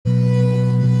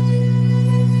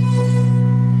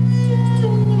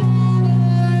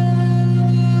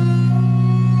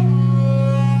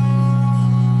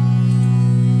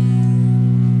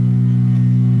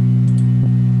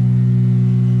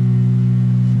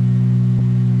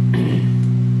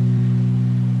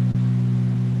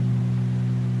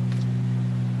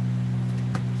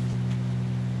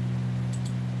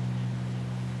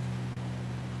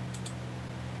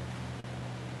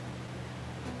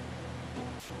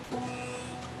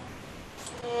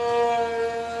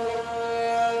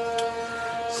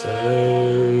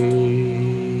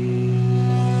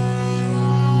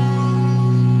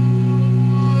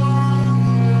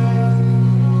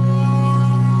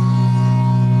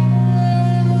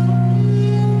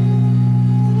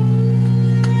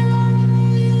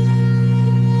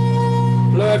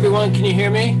Hello, everyone. Can you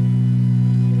hear me?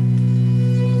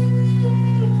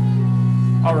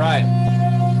 All right.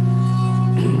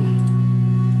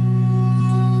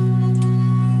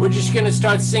 We're just going to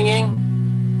start singing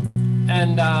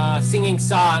and singing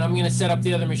Sa, and I'm going to set up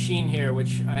the other machine here,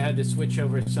 which I had to switch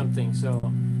over to something.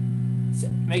 So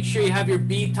make sure you have your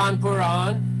B Tanpura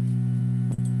on.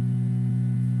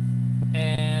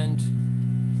 And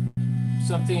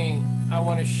something I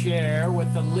want to share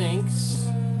with the links.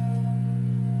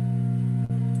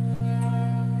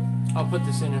 I'll put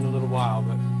this in a little while,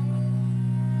 but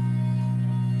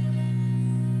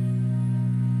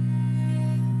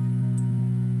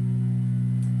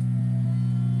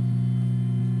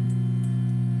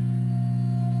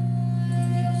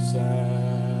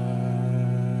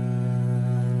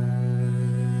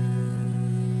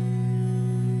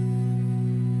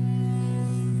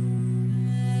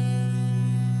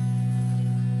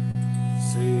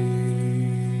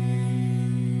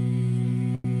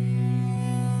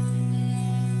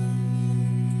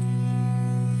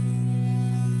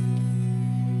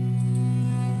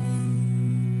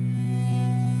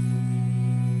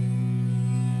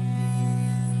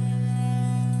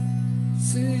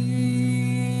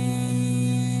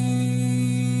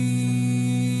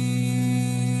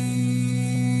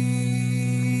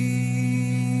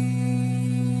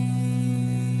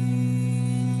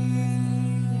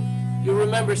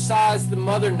remember Sa is the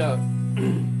mother note.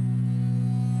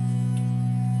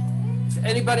 If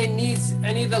anybody needs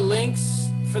any of the links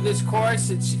for this course,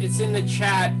 it's in the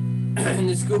chat in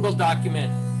this Google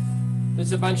document.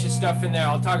 There's a bunch of stuff in there.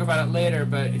 I'll talk about it later,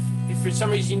 but if for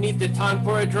some reason you need the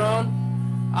Tanpura drone,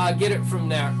 get it from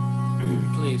there,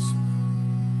 please.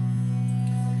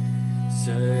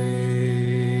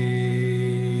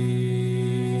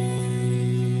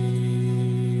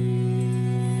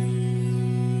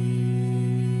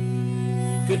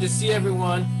 Good to see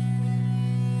everyone.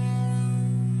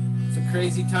 It's a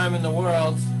crazy time in the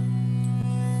world.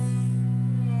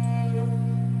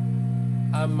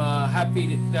 I'm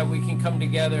happy that we can come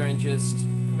together and just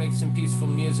make some peaceful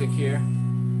music here.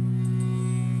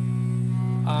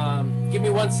 Give me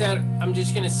 1 second. I'm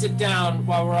just going to sit down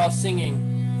while we're all singing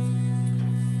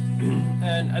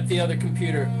and at the other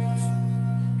computer.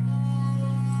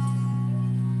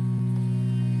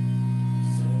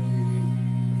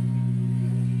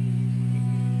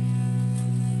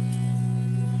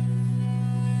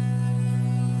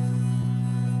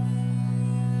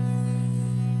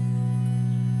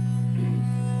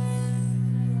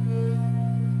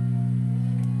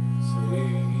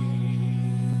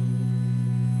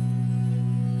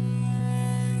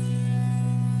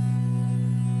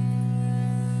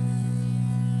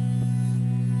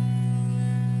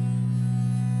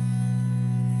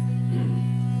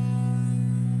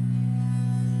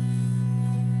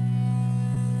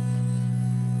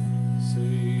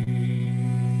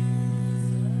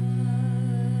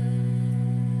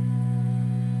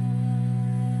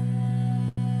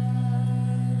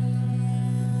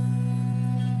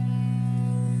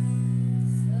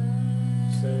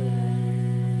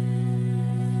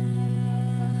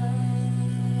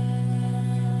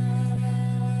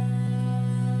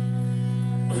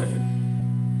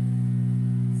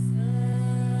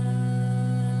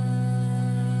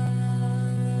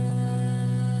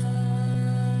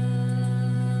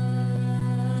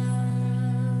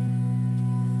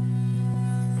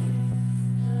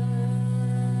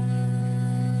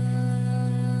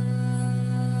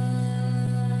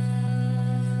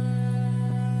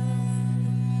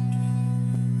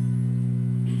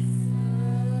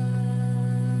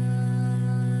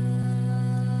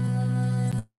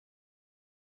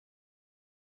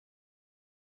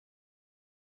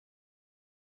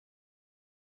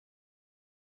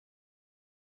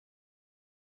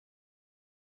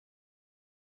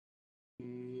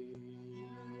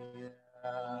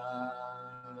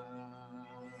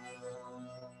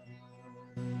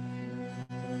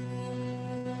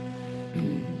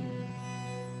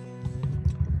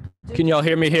 Can y'all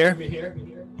hear me here?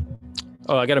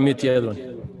 Oh, I gotta mute the other one. Do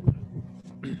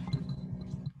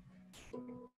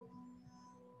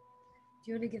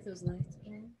you want to get those lights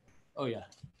on? Oh, yeah.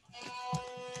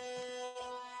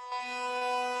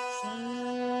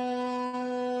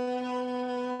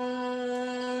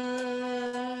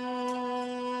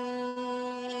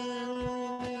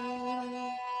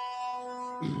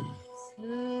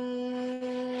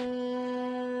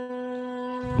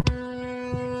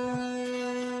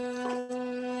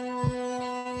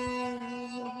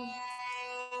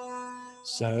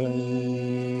 Welcome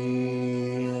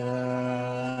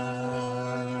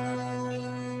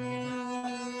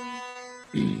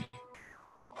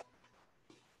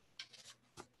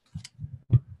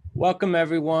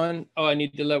everyone. Oh, I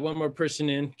need to let one more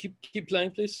person in. Keep playing,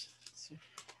 please.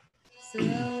 Maybe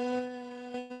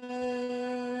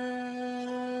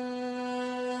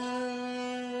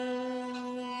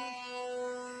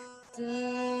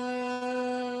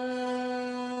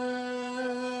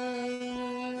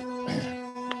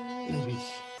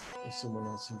if someone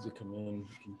else needs to come in, you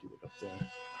can do it up there.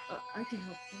 I can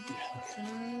help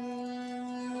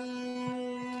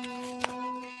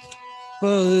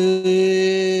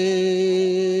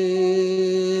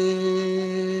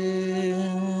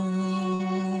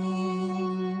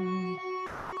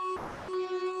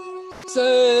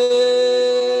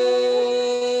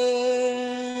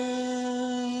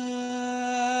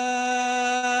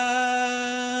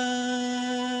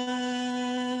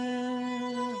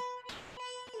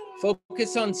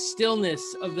Focus on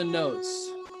stillness of the notes.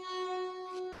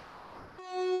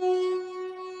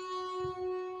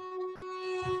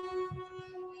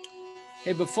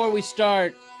 Hey, before we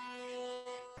start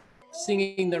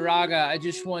singing the raga, I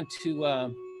just want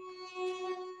to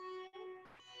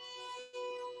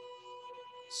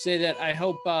say that I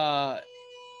hope that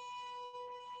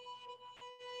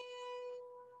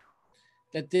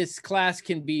this class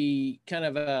can be kind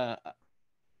of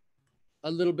a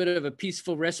little bit of a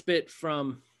peaceful respite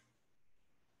from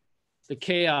the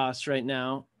chaos right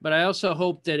now. But I also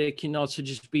hope that it can also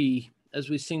just be, as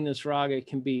we sing this raga, it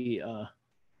can be a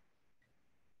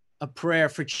prayer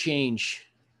for change.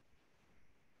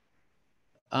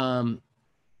 As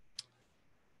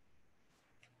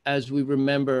we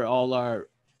remember all our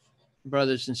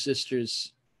brothers and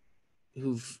sisters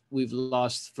we've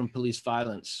lost from police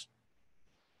violence.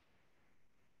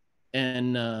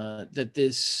 And that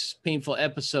this painful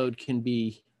episode can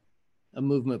be a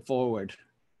movement forward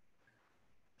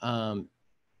to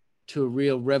a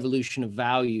real revolution of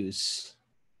values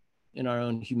in our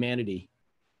own humanity.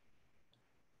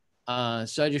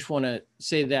 So I just want to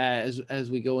say that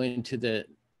as we go into the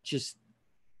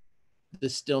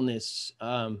stillness.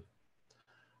 I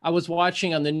was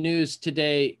watching on the news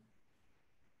today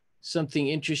something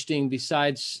interesting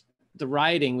besides the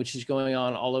rioting, which is going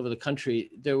on all over the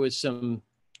country. There was some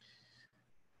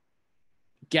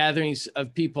gatherings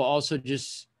of people also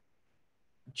just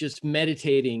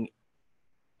meditating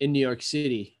in New York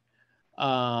City.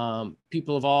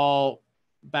 People of all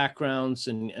backgrounds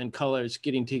and colors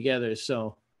getting together.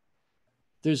 So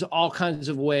there's all kinds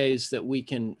of ways that we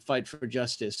can fight for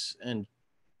justice. And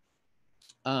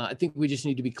I think we just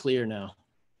need to be clear now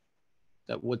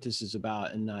that what this is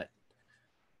about, and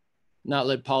not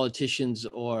let politicians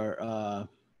or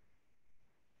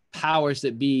powers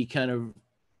that be kind of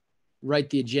write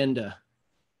the agenda,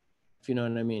 if you know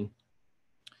what I mean.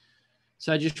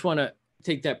 So I just want to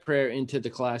take that prayer into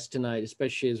the class tonight,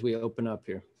 especially as we open up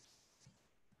here.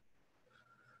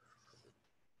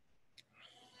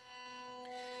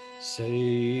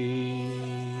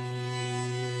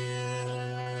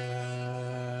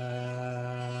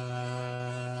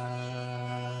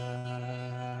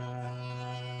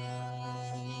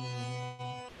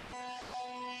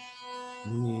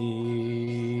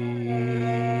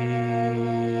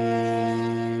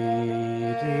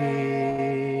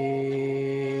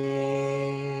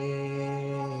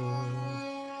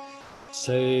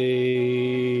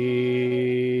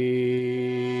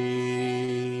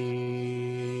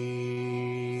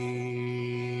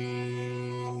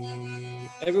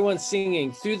 Everyone's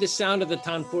singing through the sound of the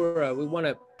tanpura. We want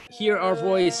to hear our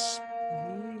voice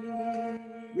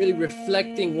really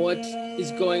reflecting what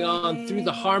is going on through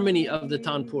the harmony of the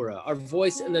tanpura. Our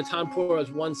voice and the tanpura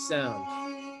is one sound.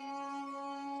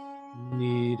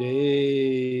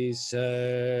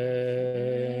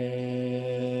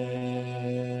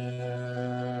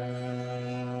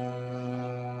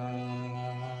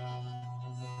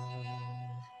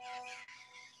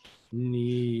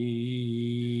 Nire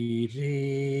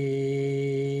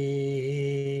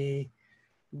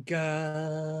ga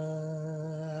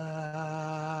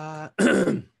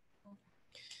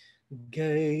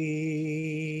gairi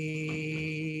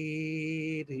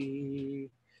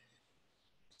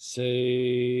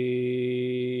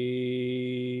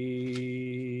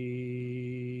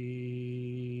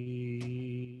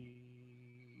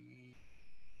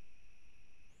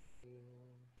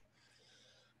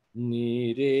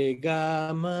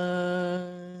Nirigama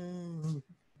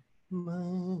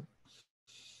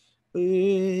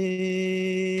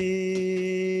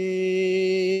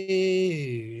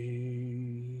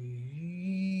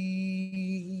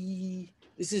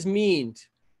This is meaned.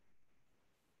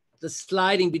 the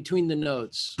sliding between the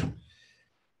notes.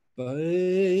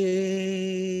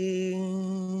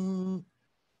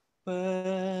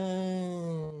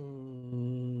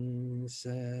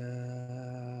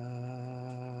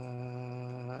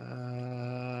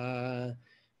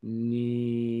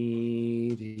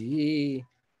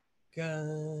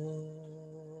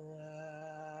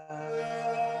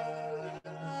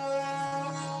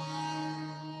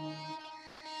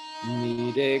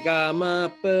 Mi re ga ma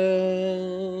pa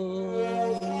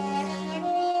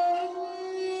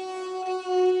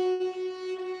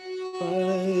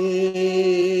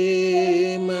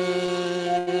ma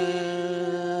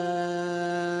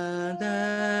da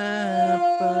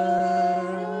pa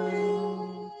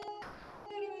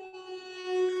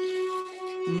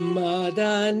ma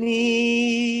da ni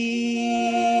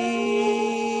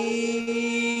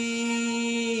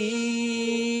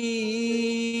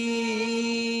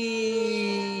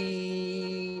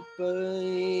pa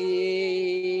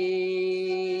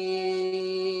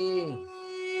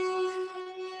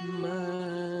ma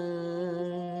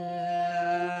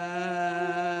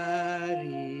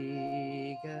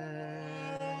ri ga.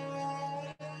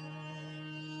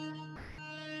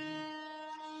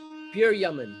 Pure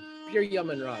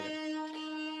Yaman raga.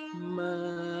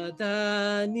 Madani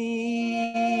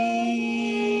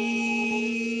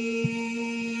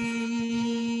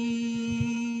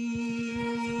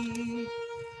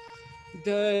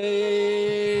de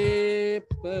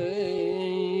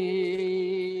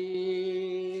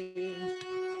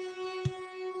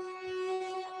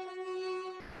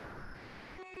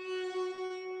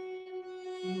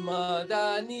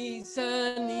Madani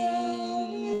Sani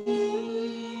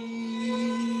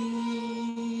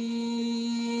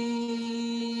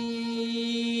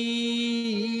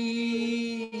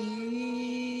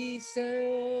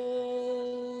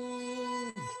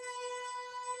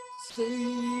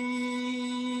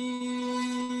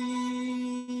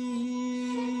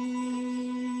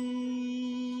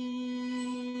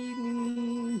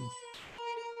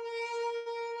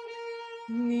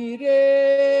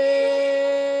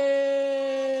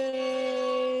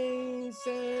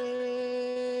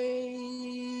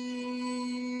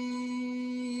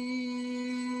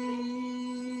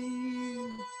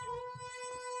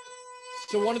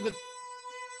So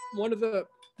one of the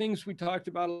things we talked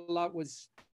about a lot was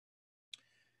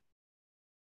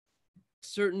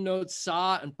certain notes,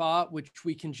 sa and ba, which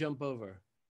we can jump over.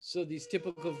 So these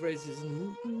typical phrases,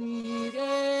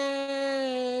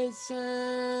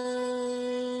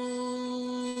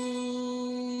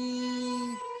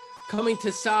 coming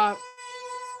to sa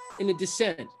in a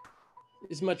descent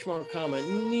is much more common.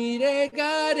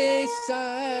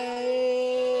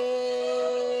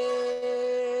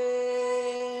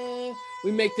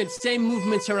 We make the same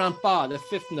movements around ba, the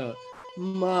fifth note.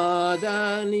 Ma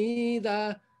da ni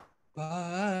da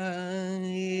ba.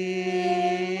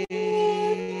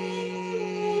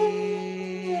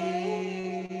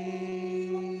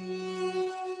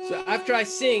 So after I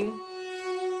sing,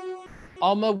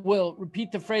 Alma will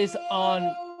repeat the phrase on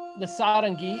the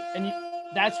sarangi, and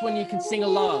that's when you can sing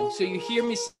along. So you hear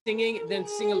me singing, then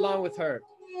sing along with her.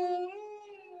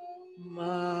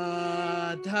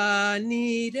 Ma da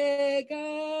ni de ga.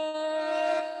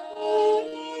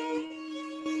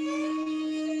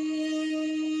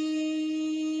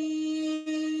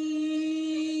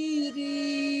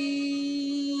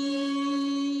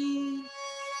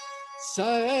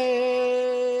 Sorry.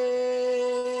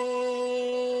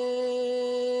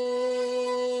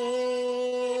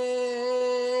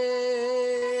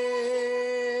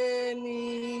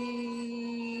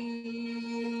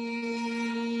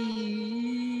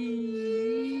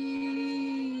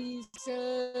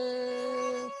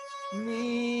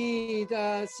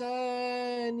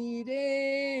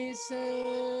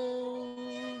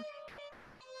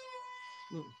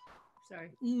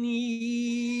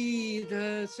 Ni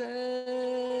da sa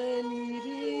ni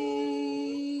re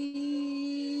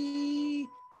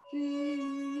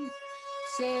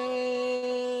sa.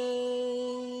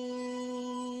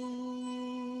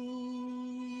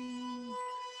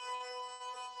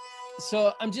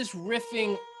 So I'm just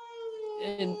riffing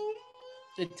in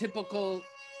the typical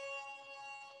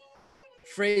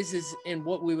phrases in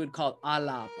what we would call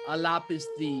alap. Alap is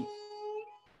the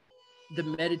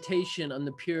meditation on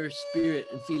the pure spirit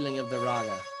and feeling of the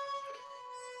raga.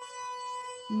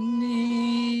 Ni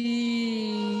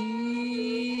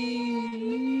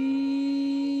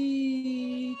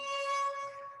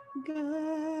ga.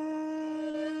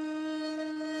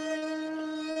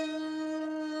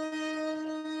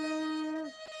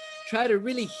 Try to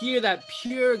really hear that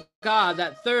pure ga,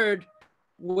 that third,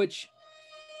 which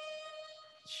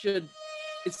should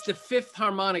it's the fifth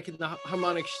harmonic in the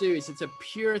harmonic series. It's a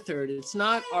pure third. It's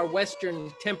not our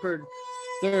Western tempered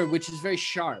third, which is very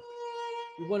sharp.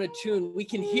 We want to tune, we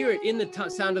can hear it in the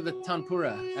sound of the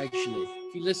tanpura, actually,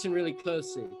 if you listen really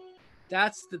closely.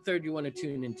 That's the third you want to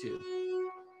tune into.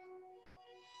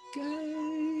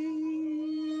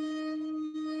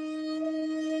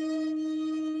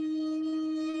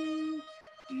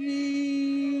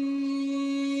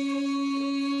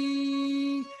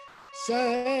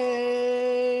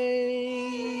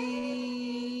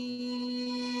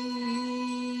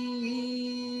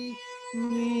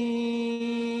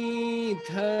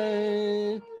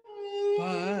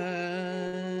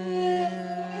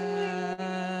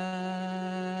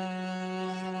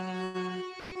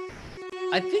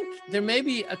 I think there may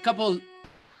be a couple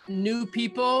new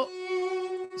people.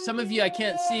 Some of you I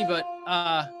can't see, but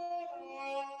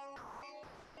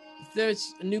if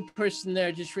there's a new person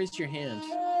there, just raise your hand.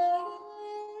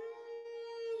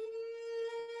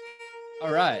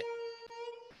 All right.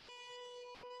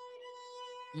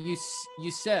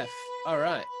 Yusef. All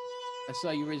right. I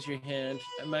saw you raise your hand.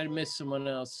 I might have missed someone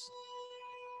else.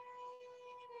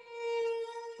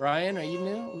 Brian, are you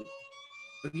new?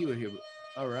 Oh, you were here.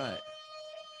 All right.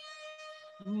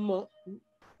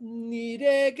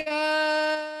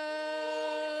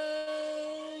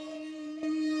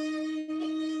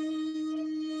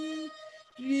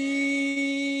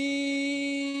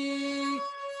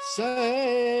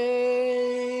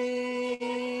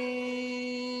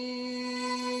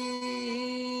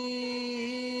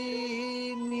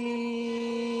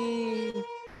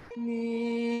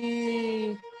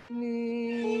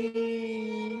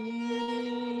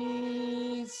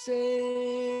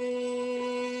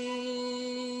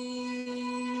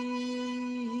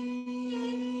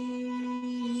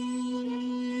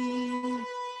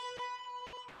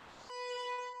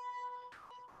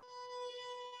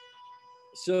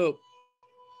 So,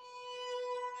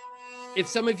 if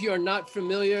some of you are not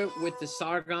familiar with the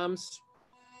sargams,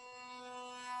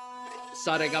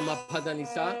 Saregama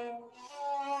Padanisa,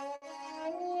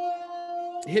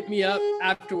 hit me up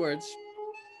afterwards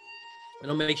and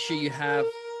I'll make sure you have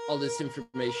all this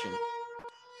information.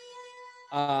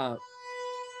 I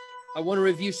want to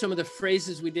review some of the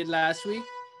phrases we did last week.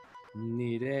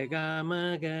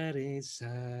 Nidegama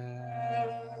garesa.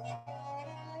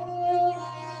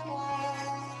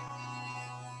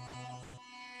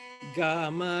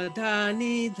 Gama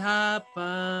dani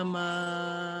dhapama.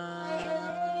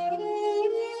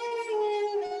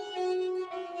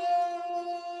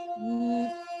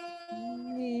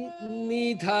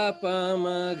 Ni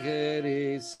dhapama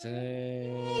garesa.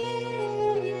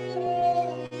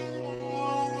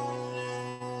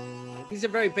 These are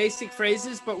very basic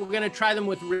phrases, but we're going to try them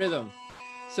with rhythm.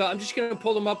 So I'm just going to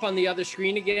pull them up on the other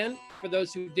screen again for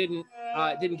those who didn't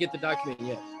get the document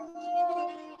yet.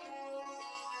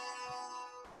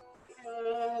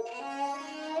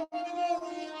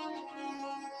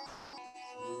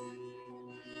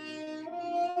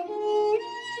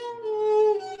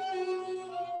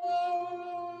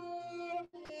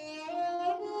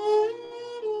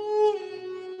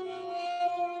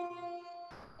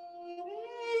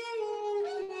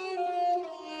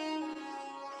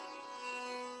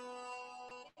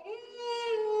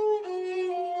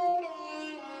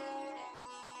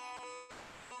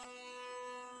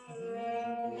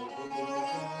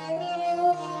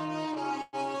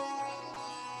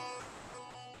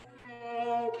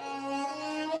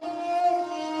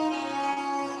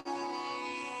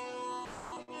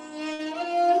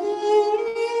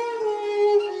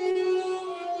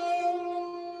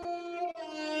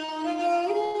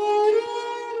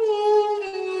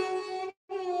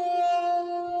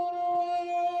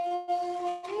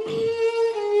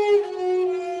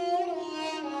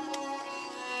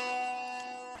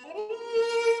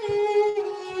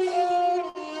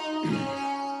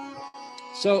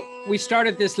 So we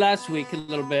started this last week a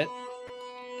little bit.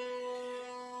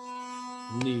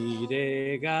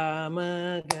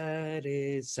 Nidegama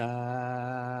garesa.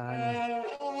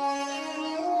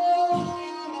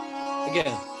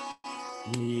 Again.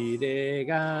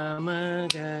 Nidegama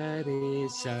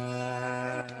garesa.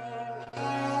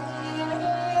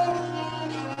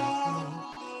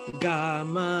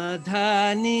 Gama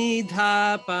dhani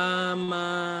dhapama.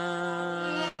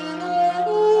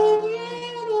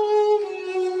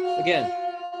 Again,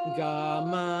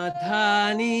 Gama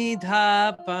dhani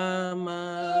dhapama.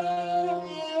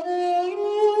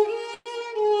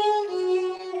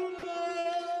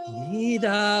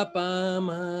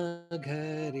 Nidapama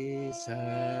garesa.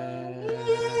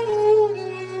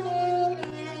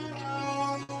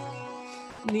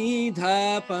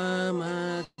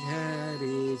 Nidapama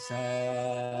garesa. sa.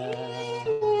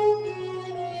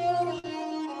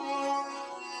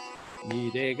 Ni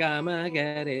de ga ma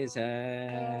ga re sa.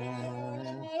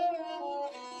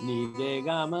 Ni de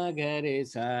ga ma ga re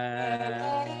sa.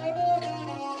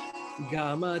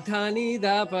 Ga ma tha ni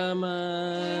da pa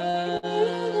ma.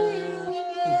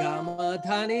 Ga ma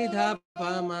tha ni da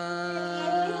pa ma.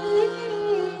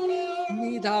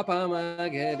 Ni da pa ma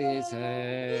ga re sa.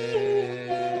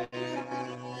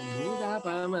 Ni da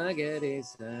pa ma ga re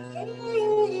sa.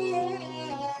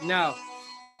 Now,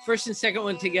 first and second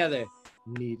one together.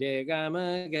 Ni de ga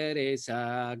ma ga re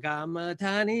sa. Ga ma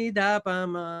tha ni da pa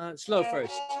ma. Slow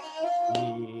first.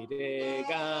 Ni de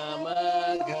ga ma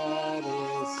ga re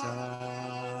sa.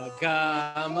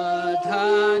 Ga ma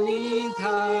tha ni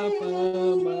da pa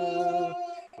ma.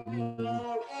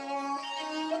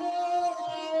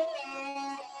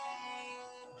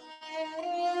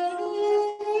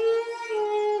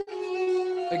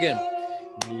 Again.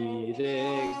 Ni de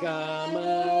ga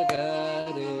ma ga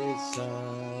re sa.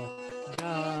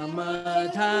 Ga ma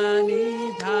tha ni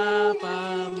da pa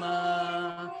ma.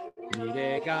 Ni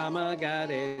de ga ma ga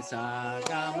re sa.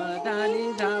 Ga ma tha ni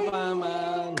da pa ma.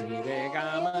 Ni de ga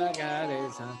ma ga re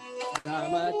sa. Ga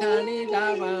ma tha ni da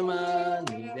pa ma.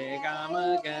 Ni de ga ma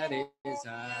ga re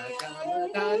sa. Ga ma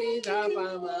tha ni da pa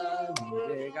ma. Ni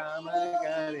de ga ma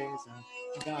ga re sa.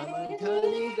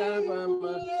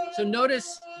 So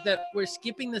notice that we're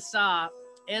skipping the sa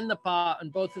and the pa on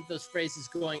both of those phrases,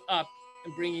 going up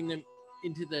and bringing them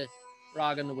into the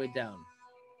raga on the way down.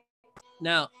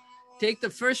 Now, take the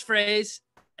first phrase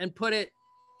and put it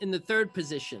in the third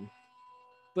position,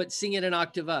 but sing it an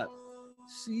octave up.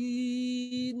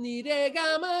 Si ni re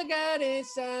ga ma ga re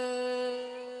sa.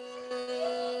 A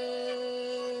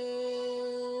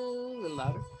little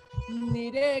louder.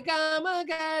 Ni re ga ma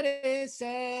ga re sa.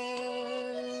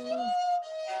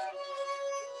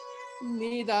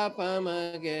 Ni da pa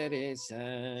ma ga re sa.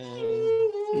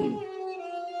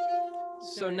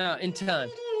 So now in time,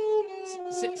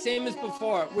 same as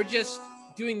before, we're just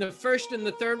doing the first and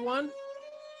the third one,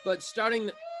 but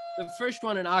starting the first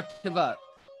one an octave up.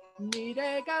 Ni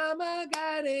re ga ma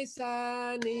ga re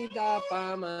sa. Ni da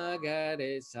pa ma ga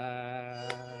re sa.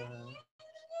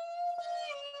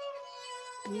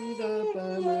 Ni da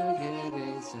pa ma ga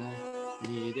re sa.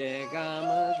 Ni re ga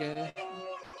ma ga.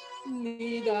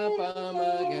 Ni da pa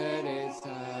ma ga re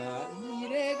sa. Ni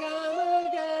re ga ma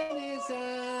ga re sa.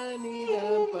 Ni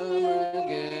da pa ma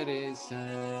ga re sa.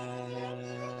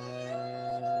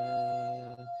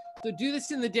 So do this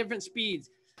in the different speeds.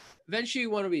 Eventually you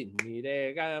want to be ni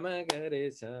re ga ma ga re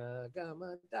sa. Ga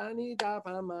ma da ni da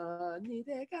pa ma. Ni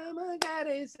re ga ma ga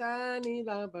re sa. Ni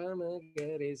da pa ma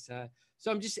ga re sa.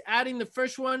 So I'm just adding the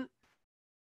first one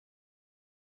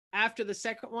after the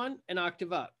second one, an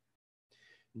octave up.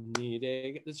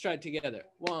 Let's try it together.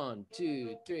 1,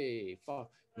 2, 3, 4.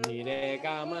 Ni re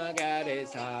ga ma ga re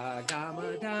sa. Ga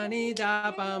ma da ni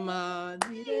da pa ma.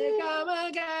 Ni re ga ma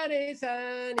ga re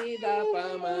sa. Ni da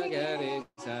pa ma ga re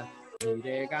sa. Ni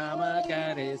re ga ma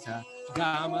ga re sa.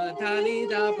 Ga ma da ni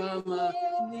da pa ma.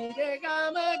 Ni re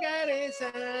ga ma ga re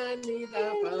sa. Ni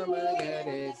da pa ma ga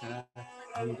re sa.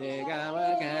 Ni re ga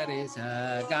ma ga re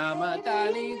sa. Ga ma da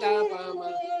ni da pa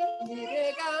ma. Ni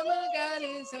re ga ma ga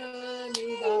re sa. Ni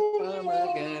da pa ma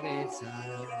ga re sa.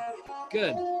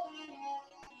 Good.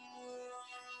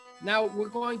 Now we're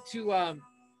going to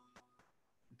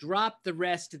drop the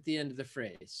rest at the end of the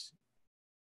phrase.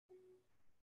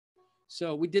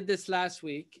 So we did this last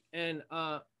week, and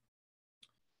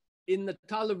in the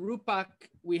Tala Rupak,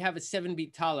 we have a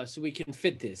 7-beat Tala, so we can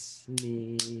fit this.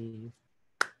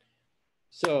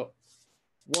 So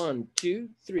 1, 2,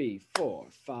 3, 4,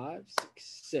 5,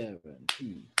 6, 7.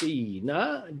 D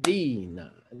na, D na,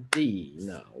 D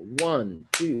na. 1,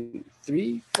 2,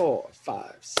 3, 4,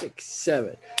 5, 6,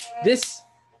 7. This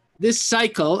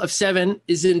cycle of 7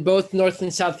 is in both North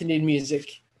and South Indian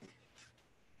music.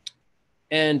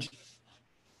 And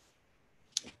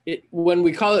when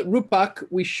we call it Rupak,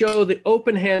 we show the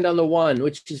open hand on the 1,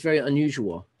 which is very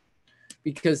unusual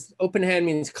because open hand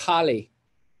means Kali,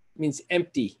 means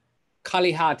empty.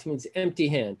 Kali hat means empty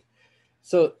hand.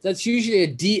 So that's usually a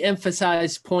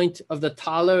de-emphasized point of the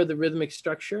tala or the rhythmic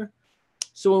structure.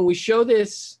 So when we show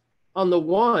this on the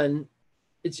 1,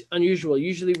 it's unusual.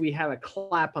 Usually we have a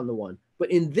clap on the 1. But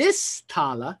in this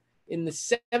tala, in the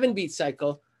 7-beat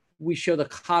cycle, we show the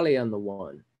Kali on the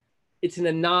 1. It's an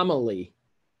anomaly.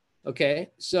 Okay,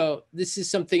 so this is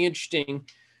something interesting,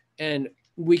 and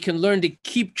we can learn to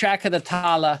keep track of the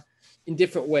tala in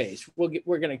different ways.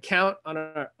 We're going to count on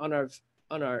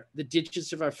the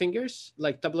digits of our fingers,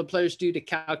 like tabla players do to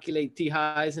calculate T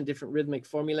highs and different rhythmic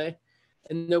formulae.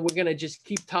 And then we're gonna just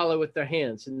keep tala with our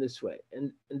hands in this way.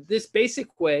 And this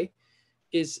basic way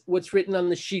is what's written on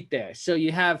the sheet there. So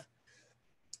you have,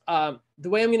 the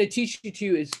way I'm gonna teach you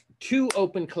to is 2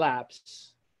 open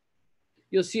claps.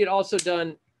 You'll see it also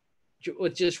done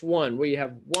with just 1, where you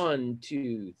have 1,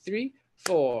 2, 3,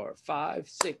 4, 5,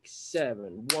 6,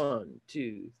 7, 1,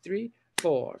 2, 3,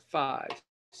 4, 5,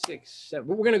 6, 7.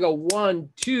 But we're gonna go 1,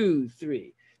 2,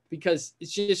 3, because it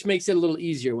just makes it a little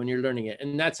easier when you're learning it.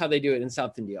 And that's how they do it in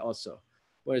South India also,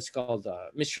 where it's called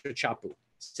Mishra Chapu,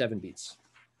 7 beats.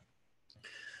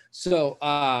 So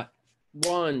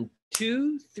 1,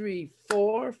 2, 3,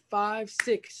 4, 5,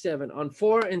 6, 7. On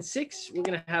 4 and 6, we're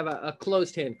gonna have a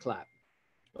closed hand clap.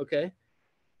 Okay,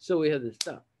 so we have this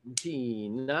stuff. D,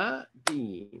 na,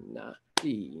 D, na,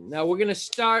 D. Now we're gonna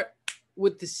start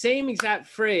with the same exact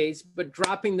phrase, but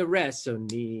dropping the rest. So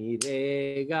ni,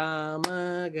 re, ga,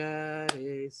 ma, ga,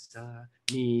 re, sa.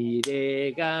 Ni,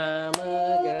 re, ga,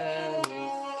 ma, ga, re.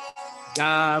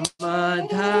 Ga, ma,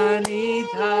 da, ni,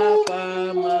 da,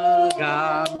 pa, ma,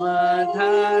 ga, ma,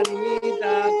 da, ni,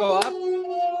 da. Go up.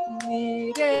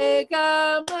 Ni, re,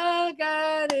 ga, ma,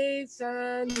 ga, re,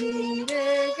 sa. Ni,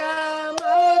 re, ga,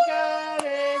 ma, ga,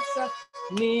 re, sa.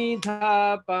 Ni,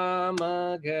 da, pa,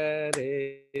 ma, ga,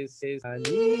 re, sa.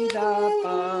 Ni, da,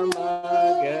 pa, ma,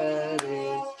 ga,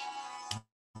 re.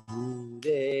 Ni,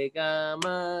 re, ga,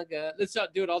 ma, ga. Let's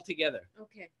do it all together.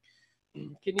 Okay.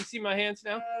 Can you see my hands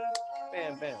now?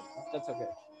 Bam, bam. That's okay.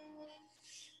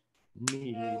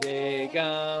 Ni, re,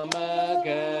 ga, ma,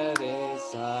 ga, re,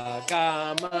 sa,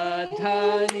 ga, ma,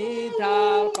 da, ni,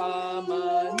 da, pa,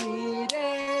 ma, ni,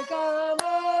 re, ga,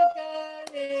 ma, ga,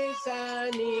 re, sa,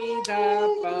 ni, da,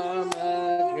 pa,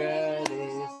 ma, ga, re,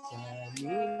 sa, ni,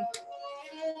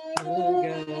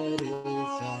 ga, re,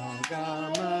 sa, ga,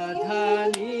 ma, da,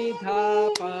 ni, da,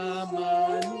 pa,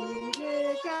 ma, ni,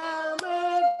 re, ga,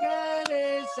 ma, ga,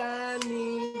 re, sa,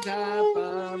 ni, da,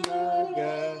 pa, ma,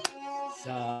 ga,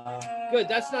 sa. Good,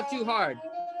 that's not too hard.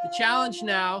 The challenge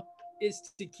now is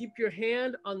to keep your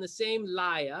hand on the same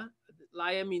laya.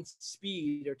 Laya means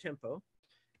speed or tempo.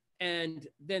 And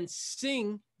then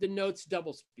sing the notes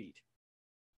double speed.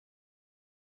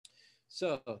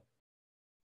 So,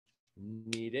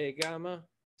 ni, re, ga, ma.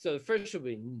 So the first will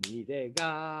be ni, re,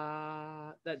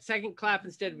 ga. That second clap,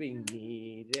 instead of being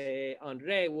ni, re, on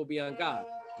re, will be on ga.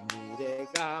 Ni, re,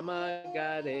 ga, ma,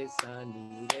 ga, re, sa,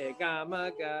 ni, re, ga, ma,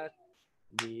 ga.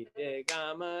 Ni, re,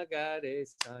 ga, ma, ga, re,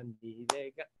 sa, ni,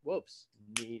 re, ga. Whoops.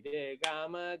 Ni, re, ga,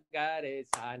 ma, ga, re,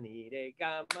 sa, ni, re,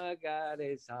 ga, ma, ga,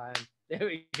 re, sa. There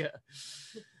we go.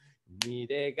 Ni,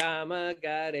 re, ga, ma,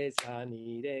 ga, re, sa,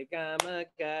 ni, re, ga, ma,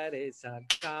 ga, re, sa,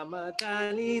 ga, ma,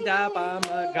 da, ni, da, pa,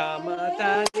 ma, ga, ma,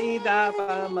 da, ni, da,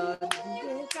 pa, ma, ni,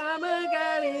 re, ga, ma,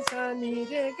 ga, re, sa, ni,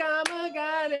 re, ga, ma,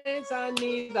 ga, re, sa,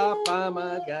 ni, da, pa,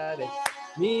 ma, ga, re.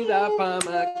 Ni, da, pa,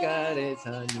 ma, ga, re,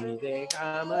 sa, ni, re,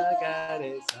 ga, ma, ga,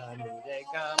 re, sa, ni, re,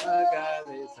 ga, ma, ga,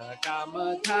 re, sa, ga,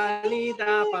 ma, da, ni,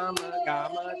 da, pa, ma, ga,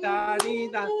 ma, da, ni,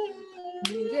 da.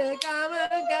 Ni, re, ga, ma,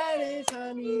 ga, re,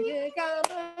 sa, ni, re, ga,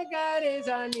 ma, ga, re,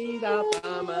 sa, ni, da,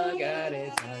 pa, ma, ga,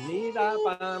 re, sa, ni, da,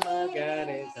 pa, ma, ga,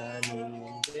 re, sa, ni,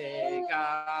 re,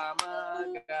 ga, ma,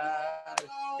 ga.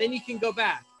 Then you can go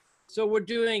back. So we're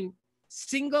doing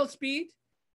single speed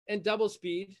and double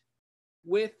speed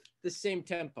with the same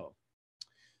tempo.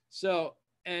 So,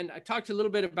 and I talked a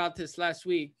little bit about this last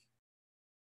week.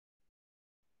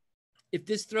 If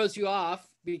this throws you off,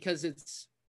 because it's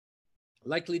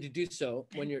likely to do so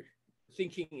when you're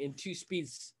thinking in 2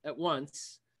 speeds at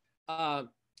once, and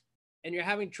you're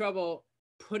having trouble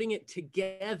putting it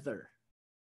together,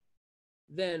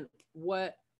 then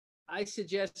what I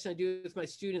suggest, and I do with my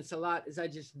students a lot, is I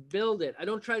just build it. I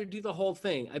don't try to do the whole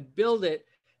thing. I build it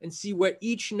and see where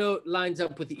each note lines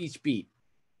up with each beat.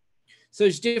 So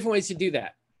there's different ways to do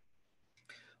that.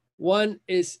 One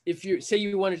is, if you say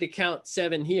you wanted to count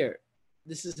 7 here,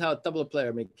 this is how a tabla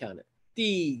player may count it.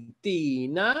 Di, di,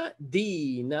 na,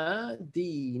 di, na,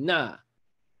 di, na.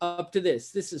 Up to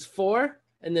this. This is 4,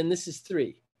 and then this is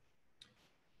 3.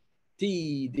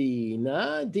 Di, di,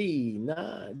 na, di,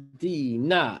 na, di,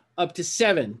 na. Up to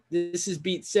 7. This is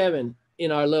beat 7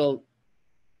 in our little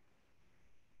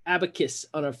abacus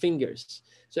on our fingers.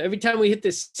 So every time we hit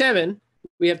this 7,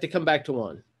 we have to come back to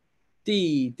 1.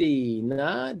 Di, di,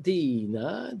 na, di,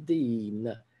 na, di,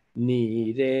 na.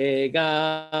 Ni, re,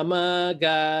 ga, ma,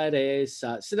 ga, re,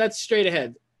 sa. So that's straight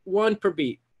ahead. 1 per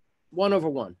beat. 1 over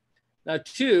 1. Now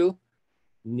 2,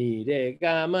 ni, re,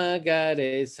 ga, ma, ga,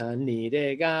 re, sa, ni,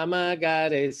 re, ga, ma, ga,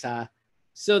 re, sa.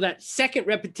 So that second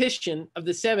repetition of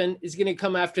the 7 is going to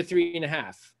come after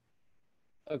 3.5.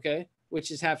 Okay? which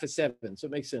is half a 7. So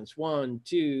it makes sense. 1,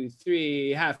 2,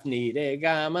 3, half ni de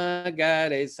ga ma ga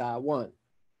de sa 1.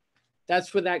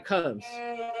 That's where that comes.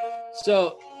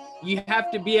 So you have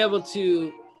to be able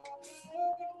to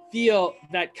feel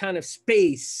that kind of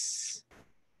space.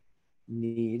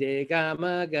 Ni de ga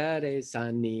ma ga de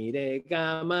sa, ni de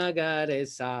ga ma ga de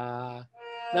sa.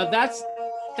 Now that's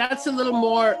a little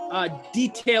more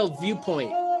detailed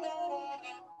viewpoint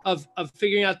of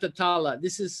figuring out the tala.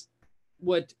 This is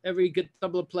what every good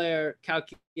tabla player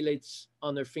calculates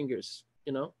on their fingers,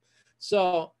 you know?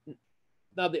 So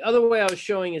now the other way I was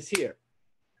showing is here.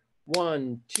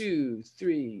 1, 2,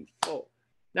 3, 4.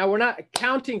 Now we're not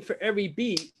counting for every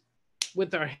beat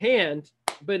with our hand,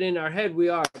 but in our head we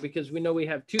are, because we know we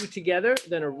have 2 together,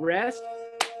 then a rest,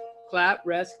 clap,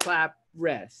 rest,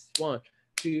 1,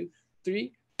 2,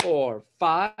 3, 4,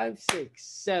 5, 6,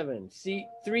 7. See,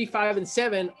 3, 5, and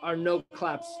 7 are no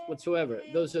claps whatsoever.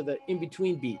 Those are the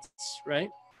in-between beats, right?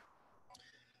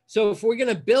 So if we're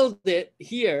gonna build it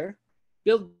here,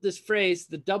 build this phrase,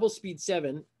 the double speed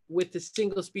 7 with the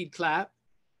single speed clap.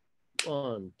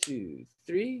 1, 2,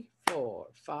 3, 4,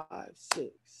 5,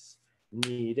 6.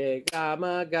 Ni de ga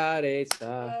ma ga de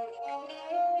sa.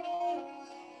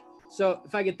 So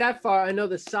if I get that far, I know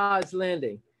the sa is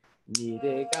landing. Ni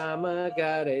de ga ma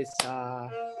ga de sa.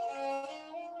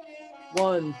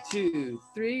 1, 2,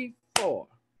 3, 4.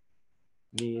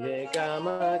 Ni de ga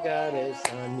ma ga de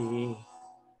sa ni.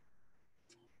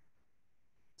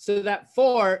 So that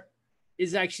 4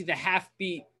 is actually the half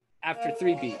beat after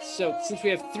 3 beats. So since we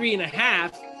have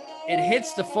 3.5, it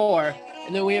hits the 4,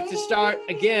 and then we have to start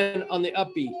again on the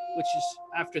upbeat, which is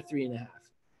after 3.5.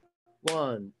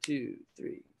 1, 2,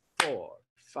 3, 4,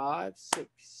 5, 6,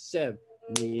 7.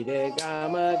 Ni de ga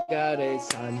ma ga de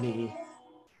sa ni.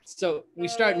 So we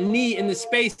start ni in the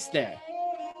space there.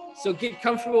 So get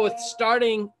comfortable with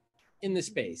starting in the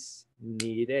space.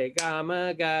 Ni de ga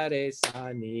ma ga de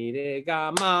sa ni de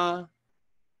ga ma.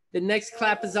 The next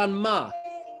clap is on ma.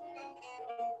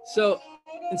 So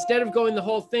instead of going the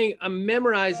whole thing, I'm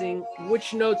memorizing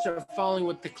which notes are falling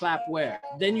with the clap where.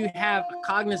 Then you have a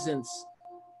cognizance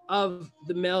of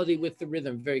the melody with the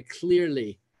rhythm very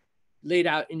clearly laid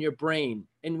out in your brain.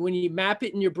 And when you map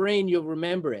it in your brain, you'll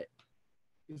remember it.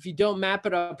 If you don't map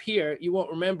it up here, you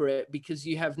won't remember it because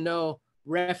you have no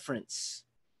reference.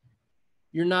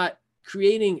 You're not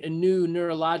creating a new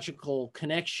neurological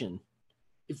connection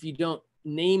if you don't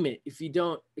name it, if you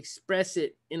don't express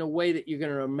it in a way that you're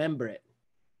going to remember it.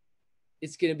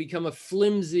 It's going to become a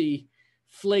flimsy,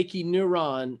 flaky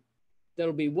neuron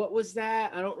that'll be, what was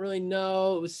that? I don't really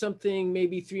know. It was something,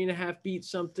 maybe 3.5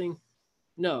 beats something.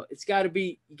 No, it's got to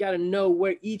be, you got to know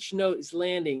where each note is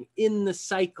landing in the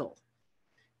cycle.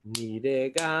 Ni de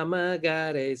ga ma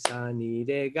ga de sa ni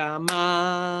de ga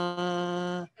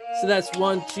ma. So that's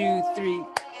 1, 2, 3.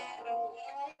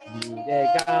 Ni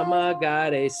de ga ma ga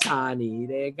de sa ni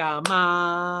de ga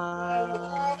ma.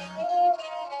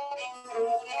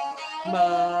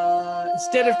 Ma.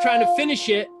 Instead of trying to finish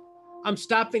it, I'm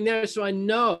stopping there so I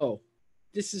know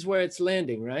this is where it's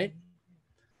landing, right?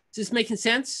 Is this making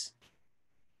sense?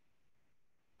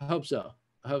 I hope so.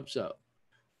 I hope so.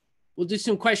 We'll do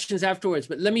some questions afterwards,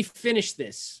 but let me finish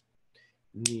this.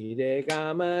 Ni de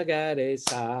ga ma ga de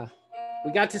sa.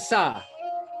 We got to sa.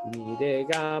 Ni de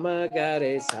ga ma ga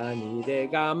de sa, ni de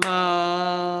ga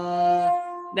ma.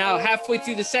 Now halfway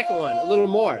through the second one, a little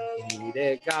more. Ni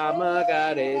de ga ma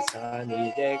ga de sa,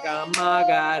 ni de ga ma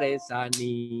ga de sa,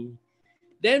 ni.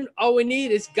 Then all we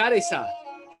need is ga de sa.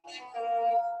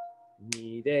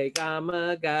 Ni de ga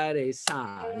ma ga de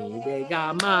sa, ni de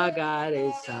ga ma ga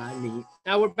de sa, ni.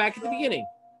 Now we're back at the beginning.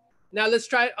 Now let's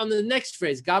try it on the next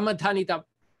phrase. Ga ma ta ni ta.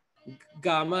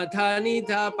 Ga ma ta ni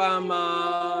ta pa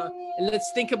ma. And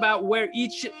let's think about where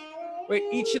each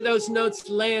of those notes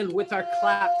land with our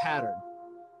clap pattern,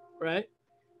 right?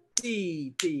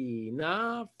 Ti, ti,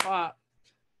 na, fa,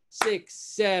 6,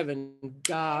 7.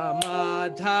 Ga ma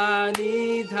ta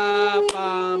ni ta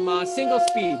pa ma. Single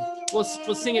speed. We'll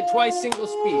sing it twice, single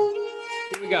speed.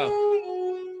 Here we go.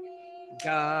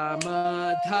 Ga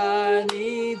ma ta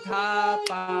ni ta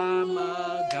pa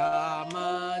ma. Ga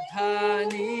ma ta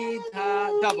ni ta.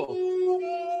 Double.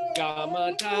 Ga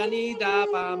ma ta ni da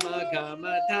pa ma. Ga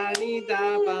ma ta ni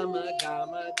da pa ma. Ga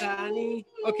ma ta ni.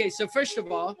 Okay, so first of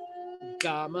all,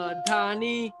 ga ma ta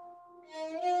ni.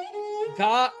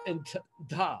 Ga and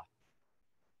da.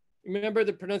 Remember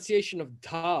the pronunciation of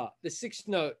da, the 6th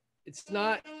note. It's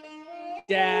not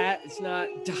da, it's not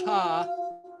da,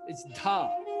 it's da.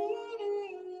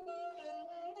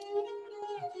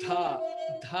 Da,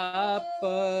 da,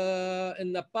 pa,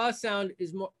 and the pa sound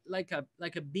is more like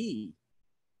a B.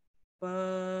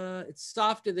 It's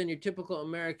softer than your typical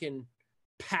American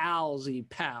palsy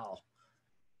pal.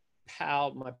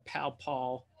 Pal, my pal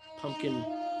Paul, pumpkin,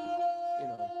 you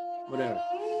know, whatever.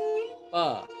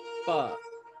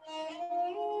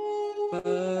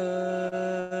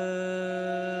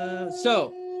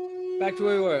 So, back to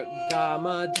where we were.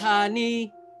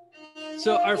 Gamadhani.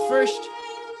 So our first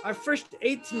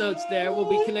eighth notes there will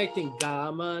be connecting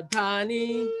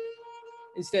Gamadhani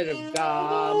instead of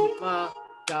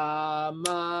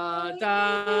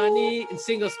Gamadhani in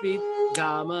single speed,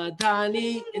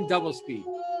 Gamadhani in double speed.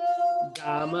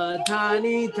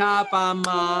 Gamadhani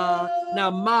tapama. Now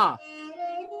ma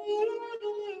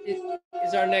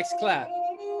is our next clap.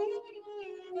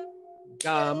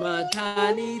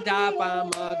 Gamadhani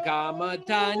tapama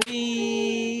Gamadhani.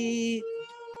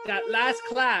 That last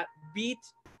clap, beat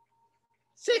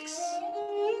 6,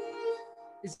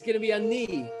 is going to be a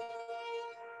knee.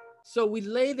 So we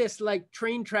lay this like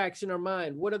train tracks in our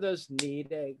mind. What are those? Knee,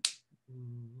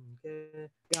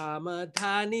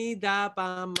 Gamadhani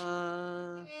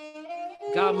dapama.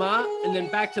 Gama, and then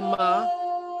back to ma,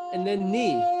 and then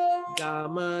knee.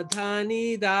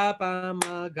 Gamadhani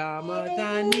dapama,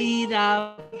 Gamadhani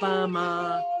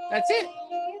dapama. That's it.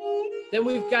 Then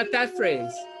we've got that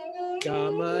phrase.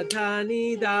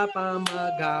 Gamadhani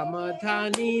dapama,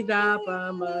 Gamadhani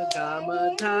dapama,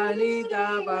 Gamadhani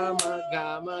dapama,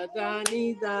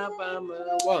 Gamadhani dapama.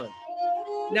 1.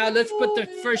 Now let's put the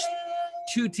first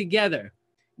 2 together.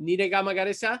 Nide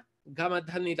gamagaresa,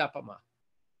 Gamadhani dapama.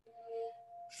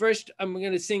 First, I'm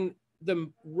going to sing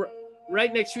them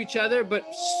right next to each other, but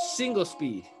single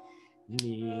speed.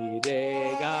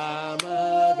 Nide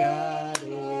gamagaresa.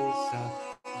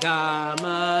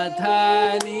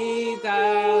 Gamadhani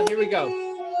da. Here we go.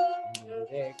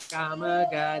 Nide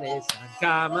gamagaresa,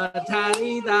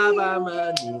 Gamadhani da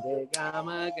bama. Nide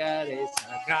gamagaresa,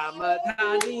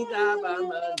 Gamadhani da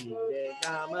bama. Nide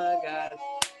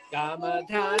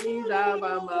Gamadhani da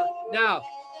bama. Now,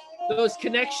 those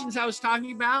connections I was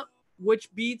talking about,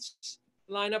 which beats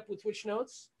line up with which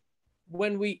notes?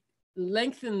 When we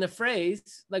lengthen the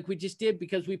phrase, like we just did,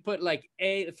 because we put like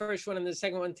A, the first one and the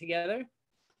second one together.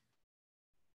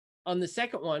 On the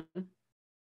second one,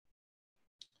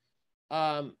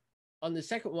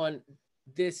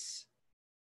 this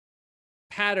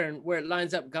pattern where it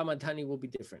lines up Gamadhani will be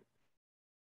different.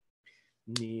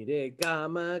 Nide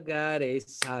gamagare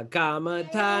sa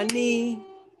Gamadhani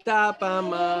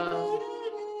tapama.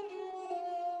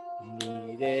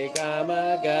 Nide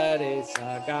gamagare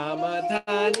sa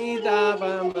Gamadhani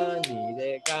tapama.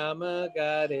 Nide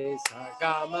gamagare sa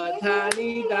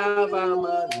Gamadhani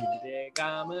tapama. Nide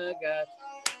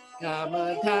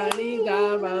Gamadhani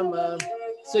tapama.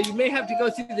 So you may have to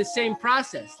go through the same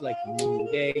process, like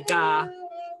Nide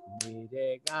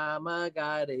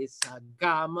gamagare sa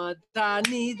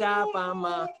Gamadhani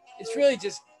tapama. It's really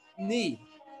just ni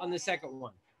on the second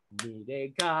one.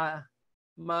 Nide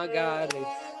gamagare.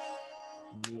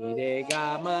 Nide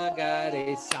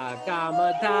gamagare sa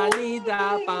Gamadhani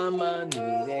tapama.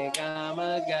 Nide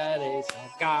gamagare sa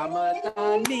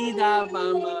Gamadhani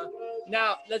tapama.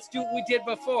 Now let's do what we did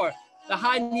before. The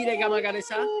high Nide gamagare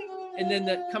sa, and then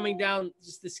the coming down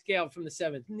just the scale from the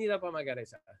 7th. Nide gamagare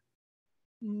sa.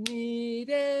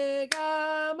 Nide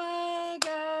gamagare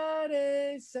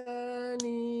sa,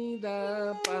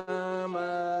 Nide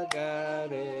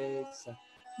gamagare sa.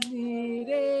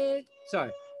 Nide,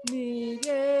 sorry.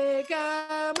 Nide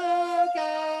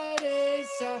gamagare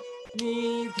sa,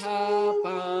 Nide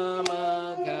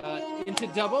gamagare. Into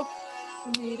double.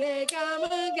 Nide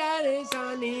gamagare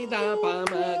sa, Nide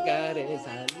gamagare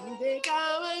sa, Nide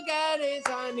gamagare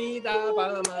sa, Nide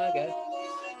gamagare.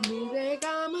 Nide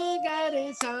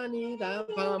gamagare sa, Nide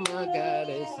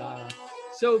gamagare sa.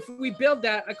 So if we build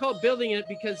that, I call it building it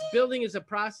because building is a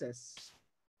process.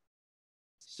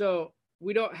 So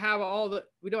we don't have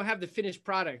the finished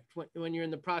product when you're in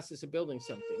the process of building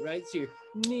something, right? So you're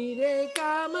Nide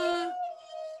gama.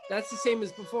 That's the same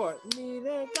as before.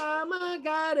 Nide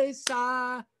gamagare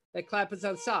sa. That clap is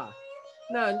on sa.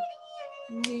 Now,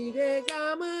 Nide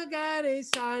gamagare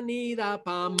sa, Nide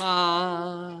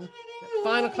pama.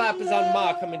 Final clap is on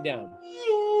ma coming down.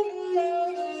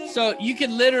 So you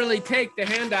can literally take the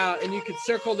handout and you can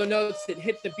circle the notes that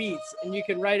hit the beats and you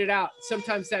can write it out.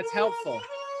 Sometimes that's helpful.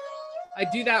 I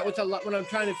do that with a lot when I'm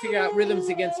trying to figure out rhythms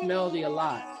against melody a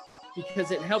lot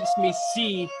because it helps me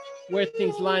see where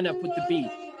things line up with the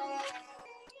beat.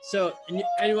 So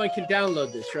anyone can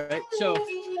download this, right? So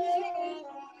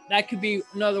that could be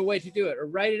another way to do it, or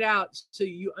write it out so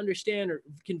you understand or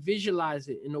can visualize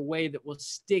it in a way that will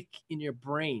stick in your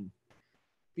brain.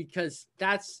 because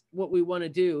that's what we want to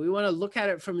do. We want to look at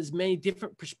it from as many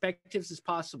different perspectives as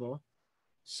possible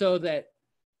so that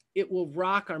it will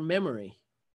rock our memory.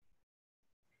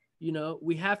 You know,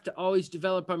 we have to always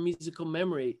develop our musical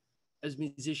memory as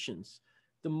musicians.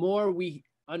 The more we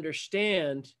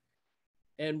understand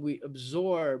and we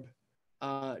absorb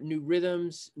new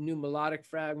rhythms, new melodic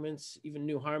fragments, even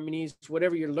new harmonies,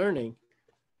 whatever you're learning,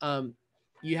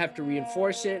 you have to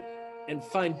reinforce it and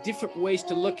find different ways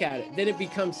to look at it. Then it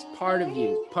becomes part of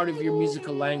you, part of your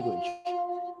musical language,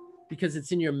 because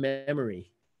it's in your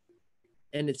memory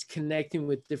and it's connecting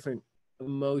with different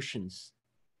emotions.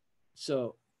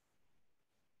 So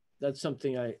that's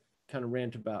something I kind of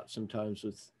rant about sometimes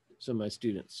with some of my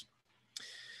students.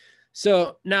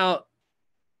 So now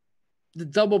the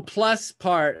double plus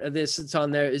part of this that's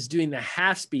on there is doing the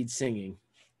half speed singing.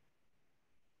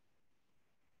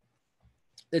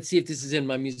 Let's see if this is in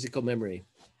my musical memory.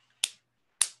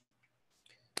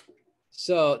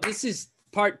 So this is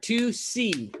part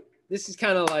 2C. This is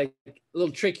kind of like a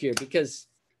little trickier because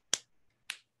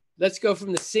let's go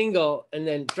from the single and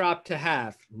then drop to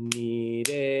half. Ni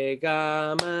re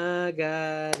ga ma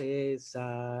ga re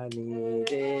sa, ni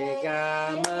re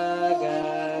ga ma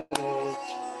ga re,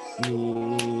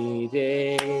 ni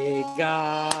re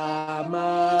ga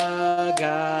ma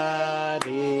ga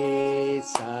re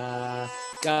sa,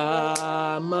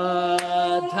 ga ma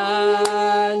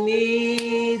tha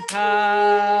ni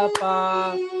tha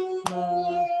pa ma,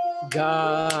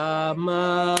 ga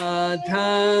ma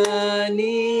tha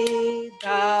ni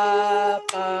tha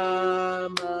pa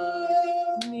ma,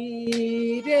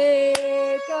 ni re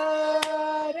ga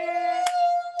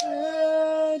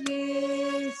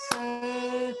re sa,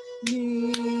 ni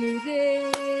re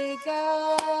ga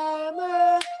ma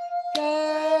ga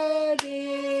re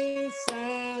sa,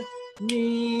 ni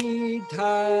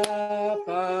tha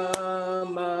pa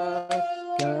ma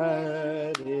ga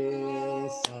re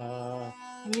sa,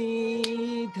 ni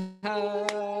tha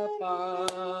pa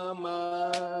ma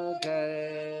ga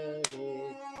re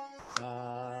sa.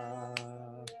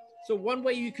 So one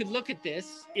way you could look at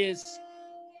this is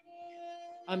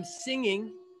I'm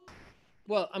singing,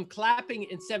 well, I'm clapping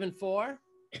in 7/4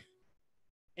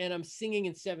 and I'm singing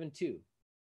in 7/2.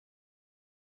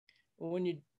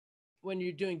 When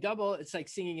you're doing double, it's like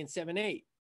singing in 7/8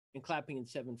 and clapping in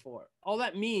 7/4. All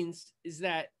that means is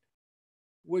that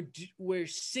we're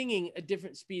singing a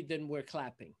different speed than we're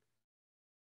clapping,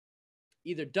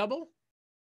 either double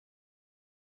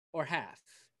or half.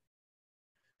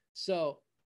 So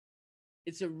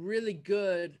it's a really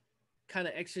good kind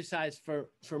of exercise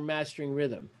for mastering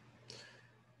rhythm.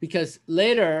 Because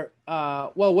later,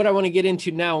 well, what I want to get into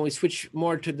now when we switch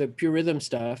more to the pure rhythm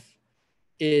stuff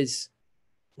is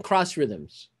cross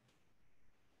rhythms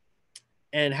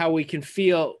and how we can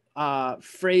feel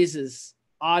phrases,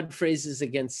 odd phrases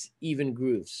against even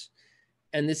grooves.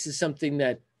 And this is something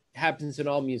that happens in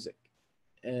all music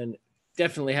and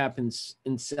definitely happens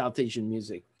in South Asian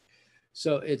music.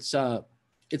 So it's a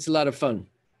lot of fun.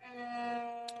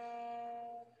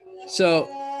 So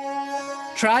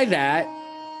try that.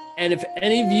 And if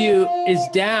any of you is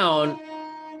down,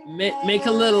 make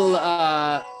a little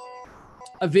a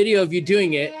video of you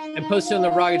doing it and post it on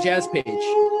the Raga Jazz page.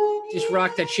 Just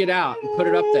rock that shit out and put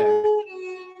it up there.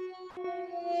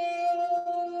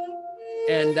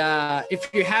 And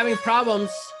if you're having problems,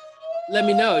 let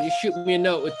me know. Just shoot me a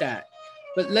note with that.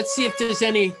 But let's see if there's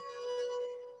any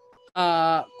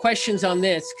questions on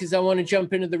this, because I want to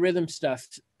jump into the rhythm stuff.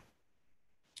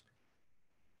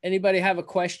 Anybody have a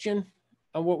question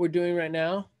on what we're doing right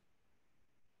now?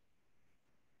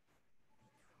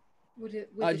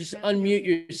 Just unmute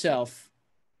yourself.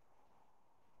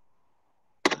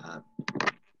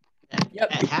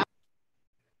 Yep.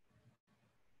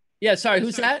 Yeah, sorry,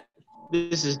 who's that?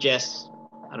 This is Jess.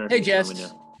 I don't know. Hey,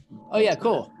 Jess. Oh, yeah,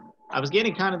 cool. I was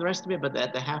getting kind of the rest of it, but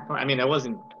at the half part, I mean, I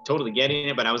wasn't totally getting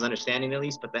it, but I was understanding at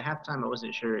least. But the halftime, I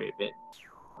wasn't sure if it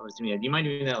was to me. Do you mind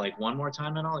doing that like one more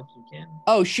time at all, if you can?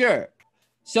 Oh, sure.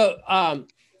 So,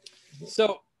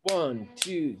 1,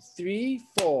 2, 3,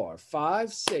 4,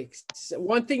 5, 6.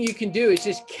 One thing you can do is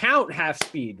just count half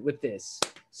speed with this.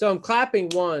 So I'm clapping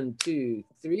 1, 2,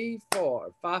 3,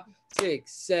 4, 5,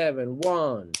 6, 7.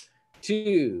 1,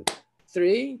 2,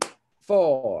 3,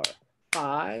 4,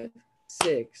 5,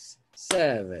 6,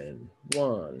 7.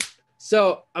 1.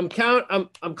 So I'm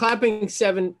clapping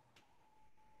 7,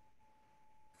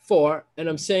 4, and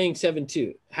I'm saying 7,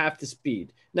 2, half the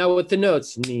speed. Now with the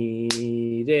notes, ni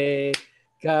re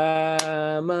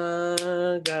ga ma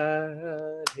ga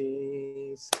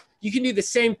re. You can do the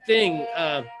same thing,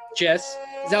 Jess,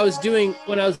 as I was doing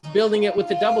when I was building it with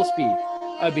the double speed.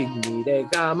 I'd be ni re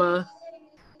ga ma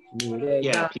mi, re,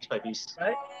 Yeah, ga, piece by piece.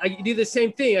 right? I can do the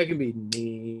same thing. I can be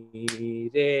mi,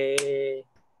 re.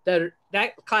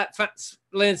 That clap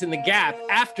lands in the gap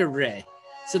after re.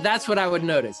 So that's what I would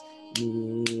notice.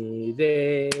 Mi,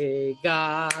 re,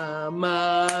 ga,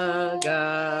 ma,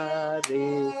 ga,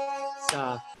 re,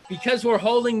 sa. Because we're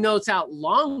holding notes out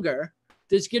longer,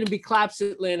 there's going to be claps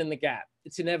that land in the gap.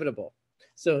 It's inevitable.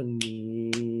 So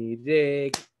ni,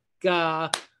 re, ga,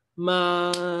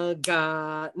 ma,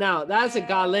 ga. Now that's a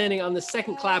ga landing on the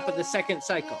second clap of the second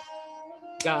cycle.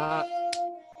 Ga,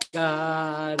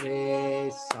 ga,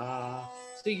 re, sa.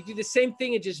 So you do the same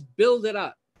thing and just build it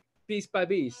up piece by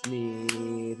piece. Ni,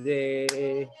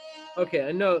 re. Okay,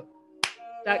 I know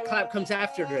that clap comes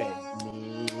after re.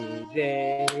 Mi,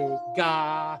 re,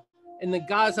 ga. And the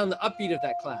ga's on the upbeat of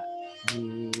that clap.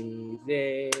 Mi,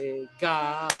 re,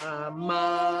 ga,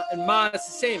 ma. And ma is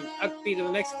the same, upbeat of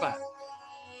the next clap.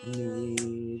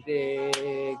 Mi,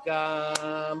 re,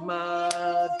 ga, ma,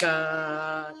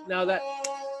 ga. Now that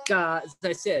ga, as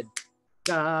I said,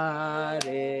 ga,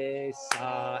 re,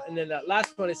 sa. And then that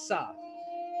last one is sa,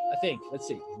 I think. Let's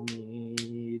see.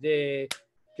 Mi, re,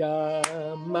 ga,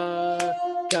 ma,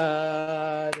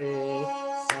 ga, re,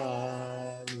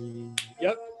 sa, mi.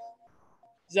 Yep.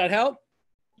 Does that help?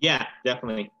 Yeah,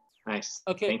 definitely. Nice.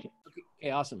 Okay. Thank you.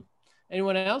 Okay, awesome.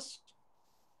 Anyone else?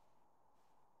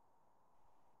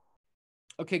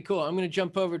 Okay, cool. I'm going to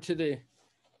jump over to the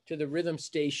rhythm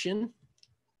station.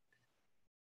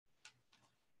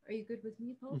 Are you good with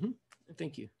me, Paul? Mm-hmm.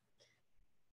 Thank you.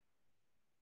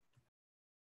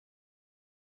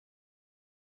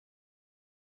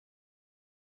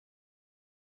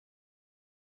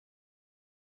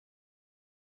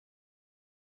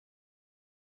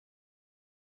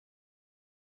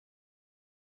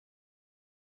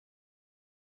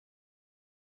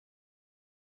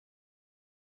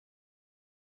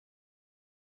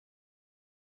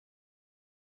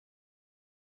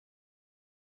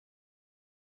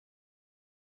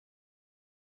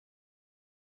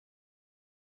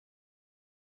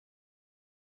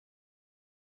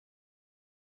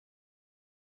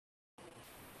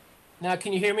 Now,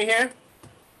 can you hear me here?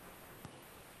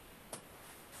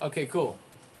 Okay, cool.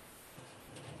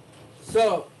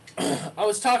 So, I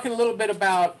was talking a little bit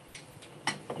about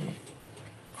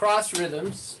cross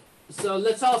rhythms. So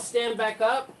let's all stand back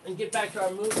up and get back to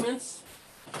our movements.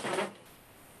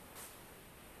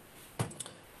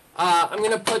 I'm going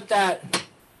to put that.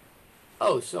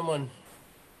 Oh, someone.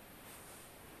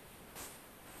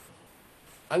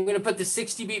 I'm going to put the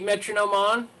 60 beat metronome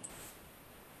on.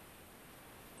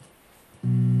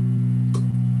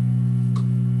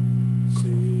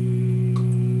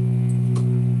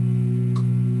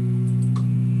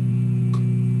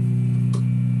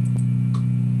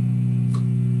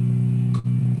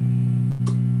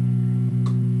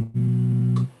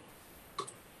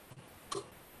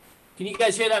 Can you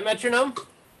guys hear that metronome?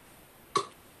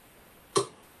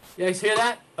 You guys hear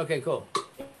that? Okay, cool.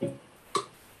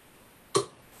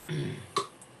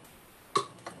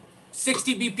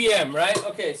 60 BPM, right?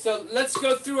 Okay, so let's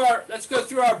go through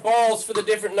our balls for the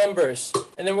different numbers,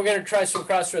 and then we're gonna try some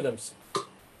cross rhythms.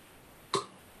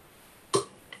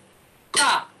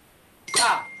 Ta,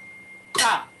 ta,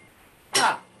 ta,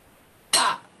 ta,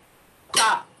 ta,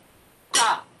 ta, ta,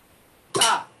 ta,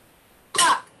 ta,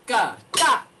 ga,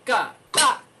 ta, ga,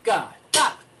 ta, ga,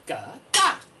 ta, ga,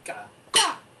 ta, ga,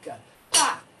 ta, ga,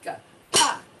 ta, ga,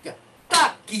 ta, ga,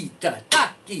 ta, gita,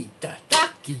 ta, gita,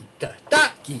 ta, gita,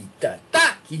 ta, gita,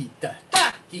 ta, gita,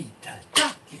 ta, gita,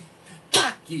 ta,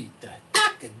 ta, gita,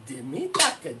 taka dimmy,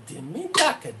 taka dimmy,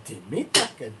 taka dimmy,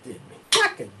 taka dimmy,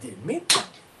 taka dimmy,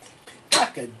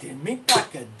 taka dimmy,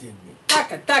 taka dimmy,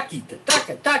 taka takita,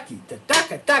 taka takita,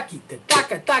 taka takita,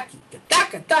 taka takita,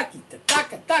 taka takita,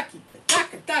 taka takita,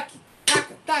 taka takita,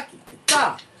 taka takita,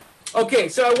 ta. Okay,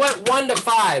 so I went 1 to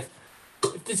 5.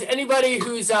 If there's anybody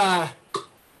who's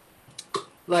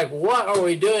like, what are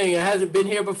we doing? It hasn't been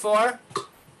here before.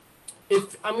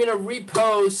 If I'm gonna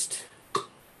repost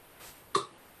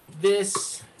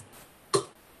this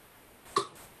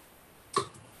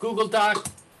Google Doc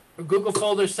or Google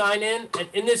folder sign in, and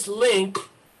in this link,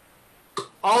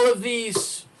 all of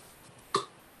these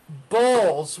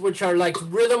bowls, which are like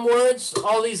rhythm words,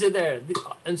 all these are there.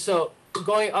 And so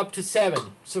going up to 7.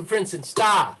 So for instance,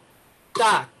 ta,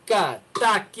 ta, ka,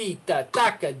 ta, kita,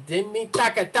 taka, dimi,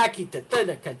 taka, takita,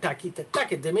 taka, takita,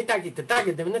 taka, dimi, takita,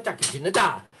 taka, dimi, taka, jina,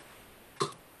 da.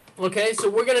 Okay, so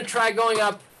we're gonna try going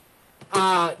up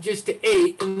just to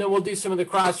 8, and then we'll do some of the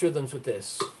cross rhythms with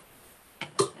this.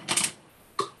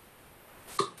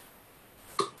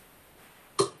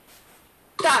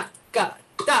 Taka,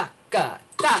 taka,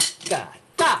 taka,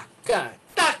 taka,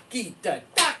 takita,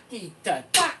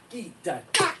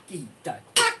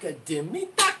 dimmy,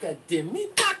 taka dimmy,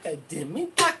 taka dimmy,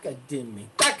 taka dimmy,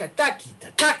 taka taki ta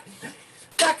taka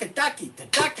taka taki ta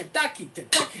taka taki ta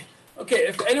taka. Okay,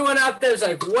 if anyone out there is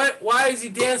like, what? Why is he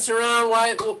dancing around?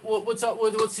 Why? What's up?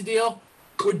 What's the deal?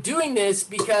 We're doing this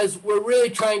because we're really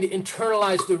trying to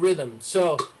internalize the rhythm.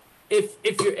 So if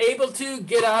you're able to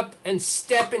get up and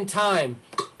step in time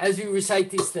as we recite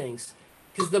these things,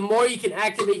 because the more you can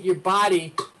activate your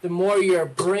body, the more your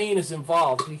brain is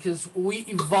involved, because we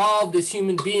evolved as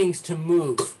human beings to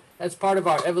move. That's part of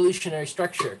our evolutionary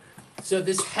structure. So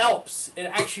this helps. It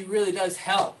actually really does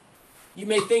help. You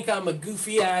may think I'm a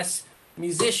goofy ass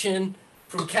musician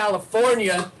from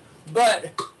California,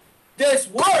 but this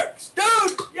works,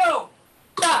 dude. Yo,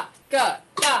 ta ka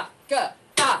ta ka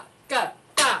ta ka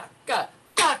ta ka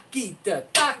ta kita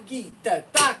ta kita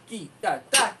ta kita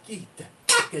ta kita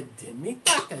taka dimmy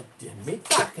taka dimmy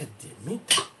taka dimmy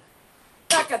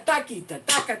taka takita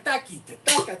taka takita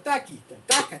taka takita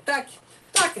taka taki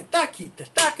taka takita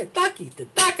taka takita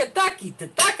taka takita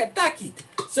taka takita.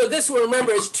 So this one,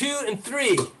 remember, is 2 and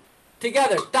 3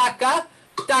 together. Taka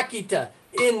takita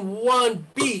in one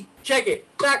beat. Check it.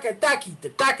 Taka takita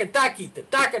taka takita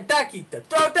taka takita.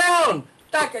 Throw down.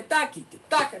 Taka takita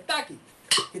taka takita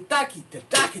takita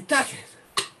taka takita.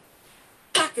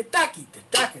 Taka takita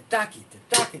taka takita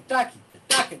taka takita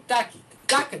taka takita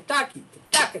taka takita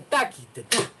taka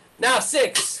takita. Now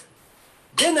 6.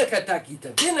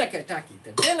 Dinakatakita,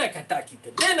 dinakatakita, dinakatakita,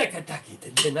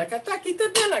 dinakatakita, dinakatakita,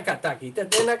 dinakatakita,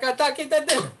 dinakatakita,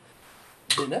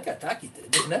 dinakatakita,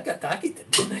 dinakatakita,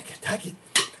 dinakatakita,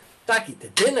 takita,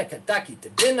 dinakatakita,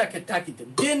 dinakatakita,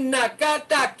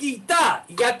 dinakatakita.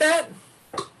 You got that?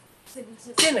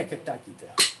 Dinakatakita.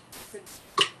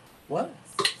 What?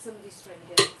 Somebody's trying to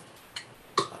get it.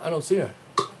 I don't see her.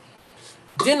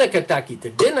 Dinakatakita,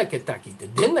 dinakatakita,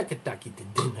 dinakatakita,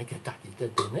 dinakatakita,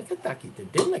 dinakatakita, dinakatakita,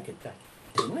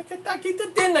 dinakatakita,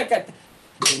 dinakatakita,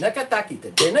 dinakatakita,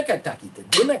 dinakatakita,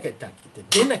 dinakatakita,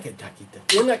 dinakatakita,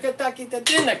 dinakatakita,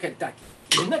 dinakatakita,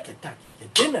 dinakatakita,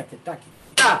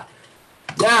 dinakatakita.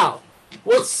 Now,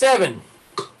 what's 7?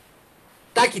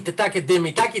 Takita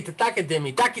takadimi, takita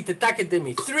takadimi, takita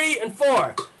takadimi. 3 and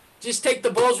 4. Just take the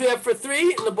bowls we have for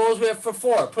 3 and the bowls we have for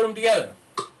 4. Put them together.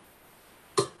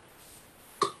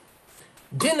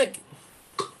 Dinak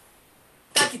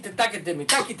takita takademi,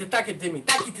 takita takademi,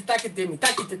 takita takademi,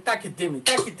 takita takademi,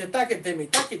 takita takademi,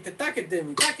 takita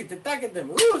takademi, takita takademi.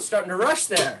 Ooh, it's starting to rush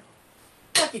there.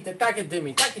 Takita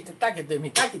takademi, takita takademi,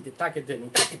 takita takademi,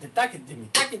 takita takademi,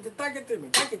 takita takademi,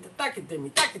 takita takademi,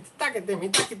 takita takademi,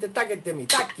 takita takademi,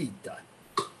 takita.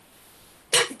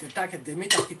 Takita takademi,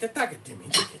 takita takademi,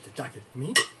 takita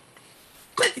takademi.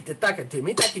 Takita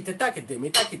takademi, takita takademi,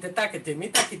 takita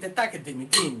takademi, takita takademi,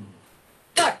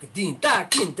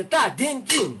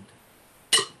 din.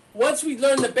 Once we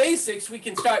learn the basics, we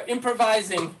can start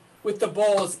improvising with the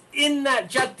bowls in that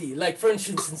jati. Like for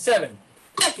instance in 7.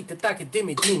 Takita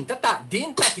takadimi din ta ta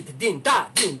din takita din ta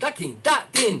din takin ta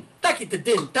din takita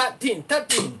din ta din ta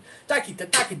din takita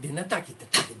takadina takita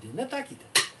takadina takita.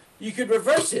 You could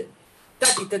reverse it.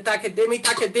 Takita takadimi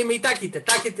takadimi takita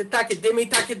takita takadimi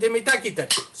takadimi takita.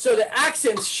 So the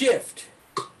accents shift.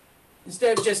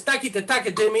 Instead of just takita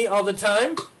takadimi all the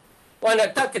time, why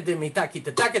not takadimi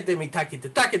takita takadimi takita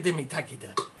takadimi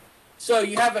takita? So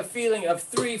you have a feeling of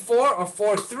 3-4 or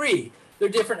 4-3. They're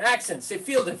different accents. They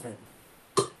feel different.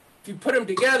 If you put them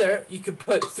together, you could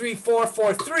put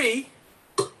 3-4-4-3.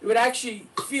 It would actually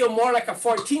feel more like a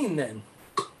 14 then.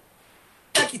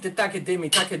 Takita takadimi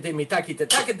takadimi takita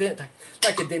takadimi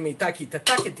takadimi takita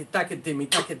takita takadimi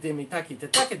takadimi takita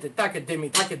takita takadimi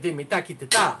takadimi takita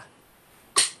ta.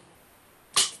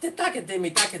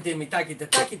 Takademi takademi takita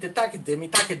takita takademi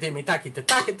takademi takita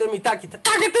takademi takita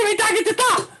takademi takita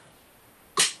ta.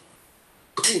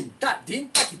 Din ta din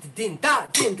takita din ta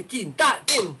din takin ta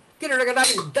din. Kiragada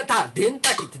ta din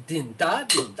takita din ta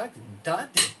din takin ta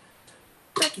din.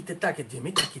 Takita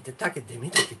takademi takita takademi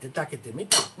takita takademi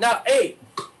ta. Now 8.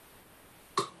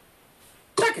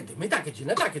 Takademi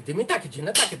takajina takademi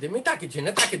takajina takademi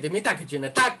takajina takademi takajina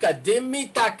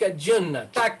takademi takajina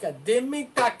takademi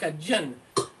takajina.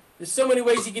 There's so many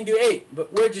ways you can do 8,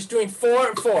 but we're just doing 4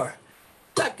 and 4.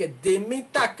 Takademi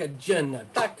takajana,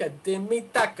 takademi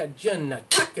takajana,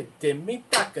 takademi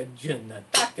takajana,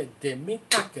 takademi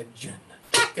takajana,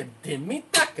 takademi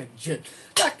takajana,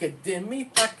 takademi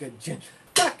takajana,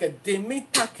 takademi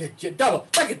takajana, double,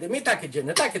 takademi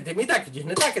takajana, takademi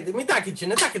takajana, takademi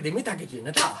takajana, takademi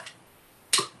takajana, ta.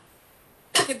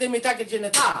 Takademi takajana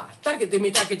ta,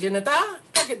 takademi takajana ta,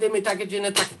 takademi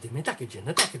takajana, takademi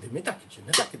takajana, takademi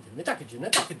takajana, takademi takajana,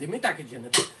 takademi takajana.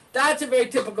 That's a very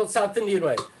typical South Indian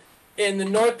way. In the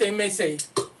north, they may say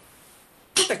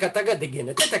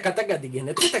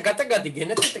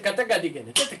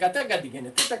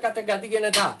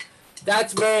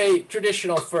That's very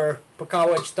traditional for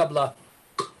Pakawaj tabla.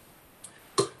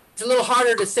 It's a little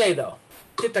harder to say though.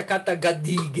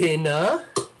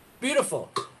 Beautiful.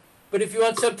 But if you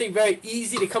want something very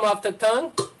easy to come off the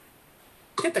tongue,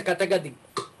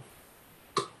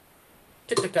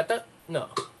 no.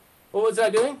 What was I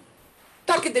doing?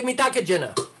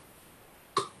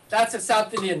 That's a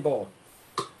South Indian bowl.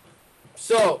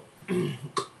 So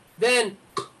then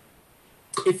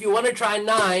if you want to try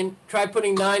 9, try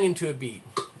putting 9 into a beat.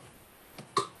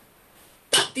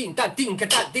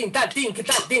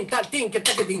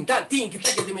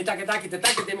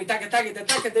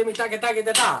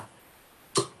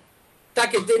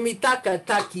 Takademi taka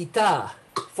takita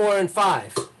 4 and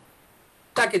 5.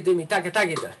 Takademi taka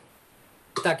takita.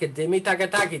 Takademi taka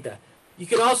takita. You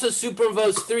can also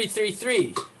superimpose 3 3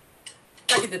 3.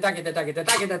 Takita takita takita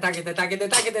takita takita takita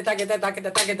takita takita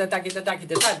takita takita takita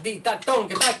takita tati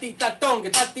tatonga tati tatonga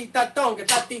tati tatonga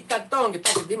tati tatonga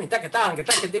takademi takatanga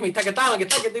takademi takatanga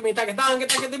takademi takatanga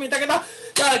takademi takata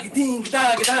takading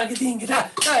takading takading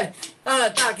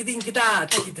takading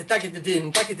takita takita din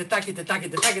takita takita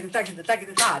takita takita takita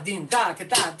takita ta din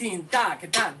takata din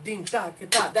takata din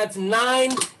takata. That's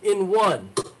 9 in 1.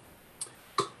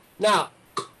 Now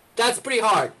that's pretty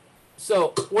hard.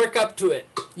 So work up to it.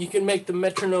 You can make the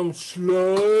metronome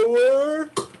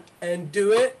slower and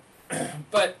do it.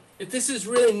 But if this is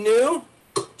really new,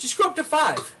 just go up to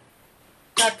 5.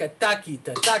 Taka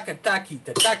takita, taka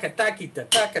takita, taka takita,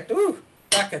 taka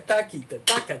taka takita,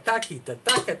 taka takita,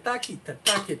 taka takita,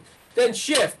 taka. Then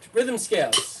shift rhythm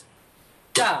scales.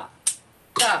 Ta,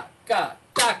 ta, ka,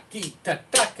 takita,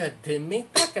 taka demi,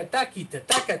 taka takita,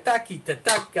 taka takita,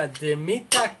 taka demi,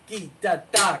 takita,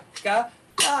 taka.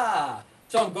 Ah,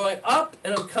 so I'm going up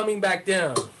and I'm coming back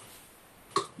down.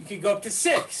 You can go up to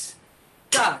 6.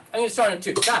 Tak. I'm going to start on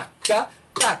 2. Taka,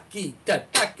 takita,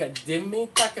 taka, dimi,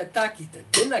 taka, takita,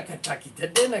 dinaka, takita,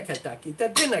 dinaka, takita,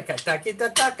 dinaka,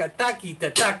 takita, taka, takita,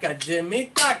 taka,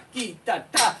 dimi, takita,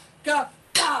 taka,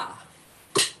 ta.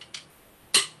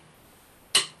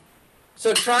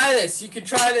 So try this. You can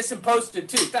try this and post it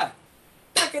too. Ta.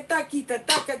 Taka, takita,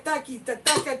 taka, takita,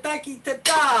 taka, takita,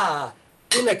 ta.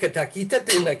 Dinakatakita,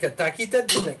 dinakatakita,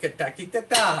 dinakatakita,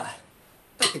 ta.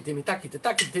 Takadimi, takita,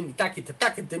 takadimi, takita,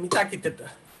 takadimi, takita.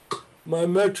 My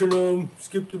metronome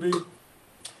skipped a beat.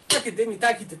 Takadimi,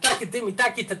 takita, takadimi,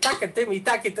 takita, takadimi,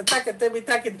 takita, takadimi,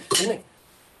 takita.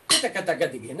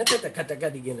 Titakatagadigina,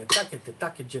 titakatagadigina, takita,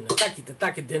 takajina, takita,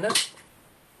 takadina.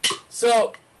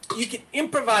 So you can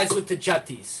improvise with the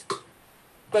jatis.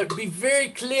 But be very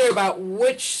clear about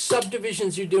which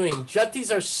subdivisions you're doing.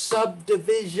 Jatis are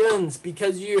subdivisions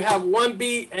because you have one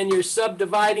beat and you're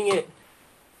subdividing it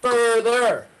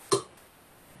further.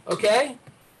 Okay?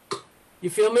 You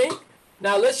feel me?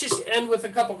 Now let's just end with a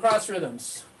couple cross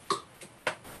rhythms.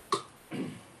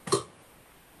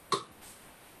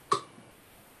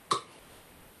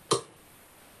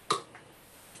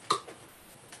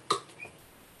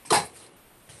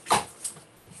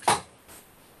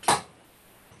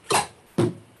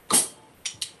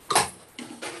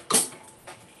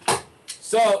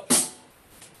 So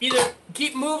either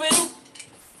keep moving,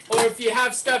 or if you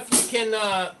have stuff you can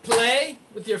play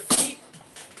with your feet,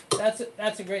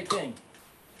 that's a great thing.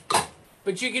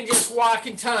 But you can just walk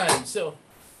in time. So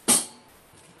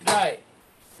right,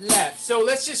 left. So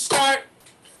let's just start.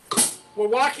 We're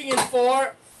walking in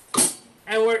 4,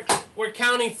 and we're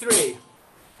counting 3.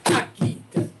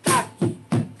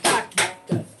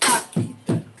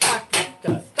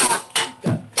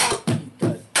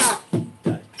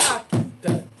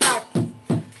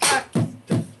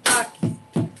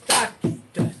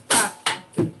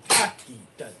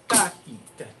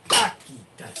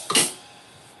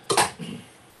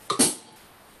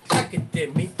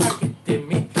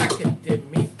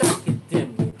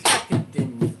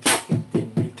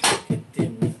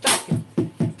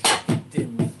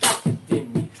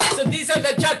 So these are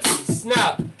the jatis.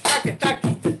 Now,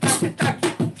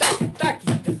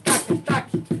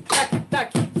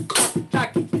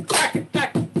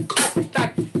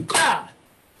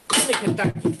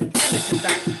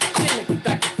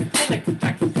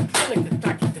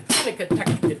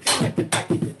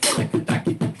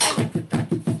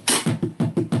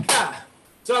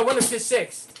 so I went up to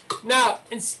 6. Now,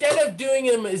 instead of doing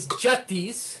them as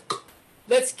jatis,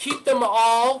 let's keep them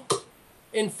all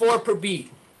in 4 per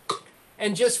beat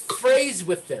and just phrase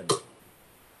with them.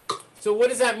 So what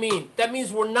does that mean? That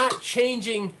means we're not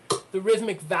changing the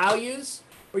rhythmic values,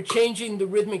 we're changing the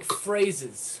rhythmic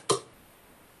phrases.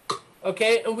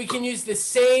 Okay, and we can use the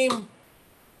same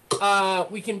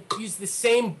we can use the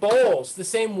same bowls, the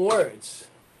same words.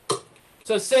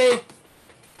 So say,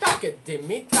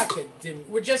 taka-dimmy, taka-dimmy.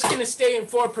 We're just going to stay in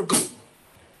 4 per beat.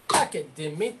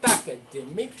 Taka-dimmy,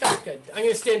 taka-dimmy, taka-dimmy. I'm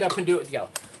going to stand up and do it together.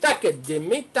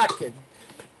 Taka-dimmy, taka-dimmy.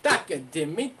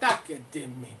 Taka-dimmy,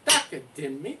 taka-dimmy,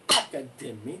 taka-dimmy,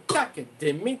 taka-dimmy,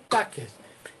 taka-dimmy, taka-dimmy.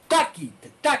 Taki,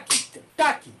 taki,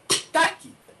 taki,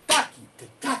 taki, taki,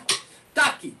 taki,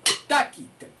 taki, taki,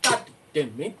 taki,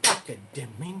 dimmy, taka,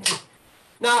 dimmy.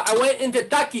 Now I went into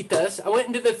taquitas, I went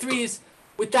into the 3s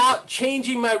without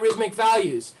changing my rhythmic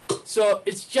values. So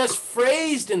it's just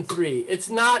phrased in 3. It's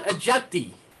not a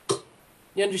jati.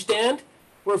 You understand?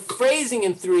 We're phrasing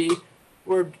in 3.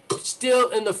 We're still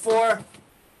in the 4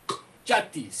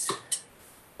 jatis.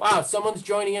 Wow, someone's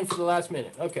joining in for the last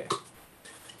minute. Okay.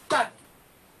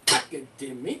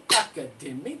 Taka-dimmy,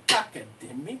 taka-dimmy,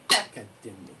 taka-dimmy,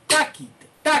 taka-dimmy, taki,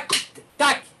 taki,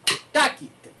 taki, taki,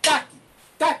 taki,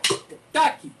 taki,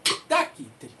 taki, taki,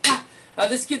 taki. Now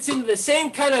this gets into the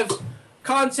same kind of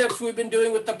concepts we've been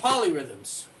doing with the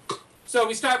polyrhythms. So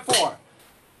we start 4.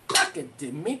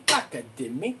 Taka-dimmy,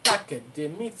 taka-dimmy,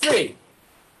 taka-dimmy, 3.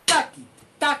 Taki,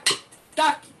 taki,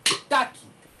 taki, taki,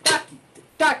 taki,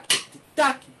 taki,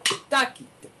 taki, taki,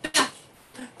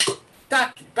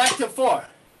 taki. Back to 4.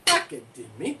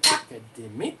 Taka-dimmy,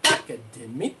 taka-dimmy,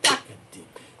 taka-dimmy,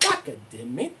 taka-dimmy,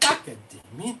 taka-dimmy,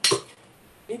 taka-dimmy,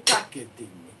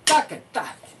 taka-dimmy,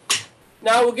 taka-taki.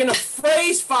 Now we're gonna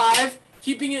phrase 5,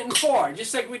 keeping it in 4,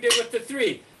 just like we did with the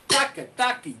 3.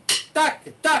 Taka-taki,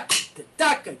 taka-taki,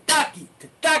 taka-taki,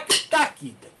 taka-taki, taka-taki,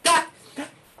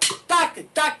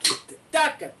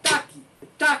 taka-taki,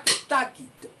 taka-taki,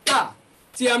 taka.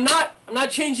 See, I'm not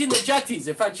changing the jatis.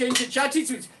 If I change the jatis,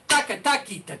 it's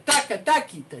taka-taki,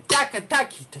 taka-taki,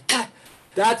 taka-taki, taka.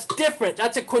 That's different.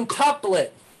 That's a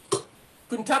quintuplet.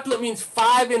 Quintuplet means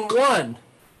 5 in 1.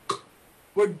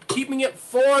 We're keeping it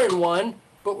 4 in 1,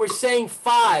 but we're saying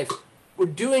 5. We're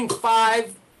doing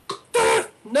 5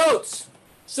 notes.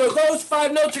 So those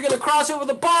 5 notes are going to cross over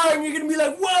the bar, and you're going to be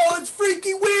like, whoa, it's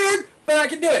freaky weird, but I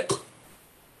can do it.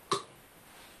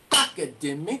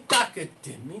 Taka-dimmy,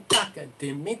 taka-dimmy,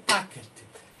 taka-dimmy, taka-dimmy,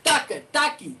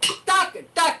 taka-taki, taka-taki,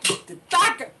 taka-taki,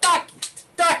 taka-taki,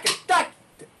 taka-taki,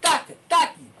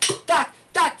 taka-taki,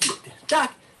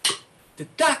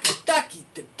 taka-taki,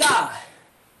 taka-taki.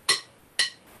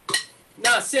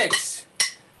 Now 6.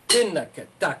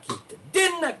 Dinna-ka-taki,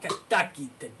 dinna-ka-taki,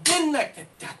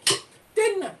 dinna-ka-taki,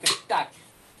 dinna-ka-taki,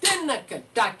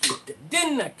 dinna-ka-taki,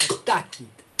 dinna-ka-taki.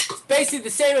 It's basically the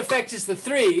same effect as the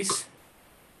 3s,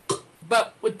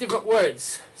 but with different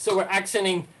words. So we're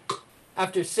accenting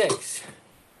after 6.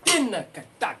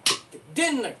 Dinna-ka-taki,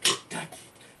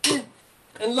 dinna-ka-taki.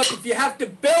 And look, if you have to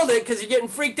build it because you're getting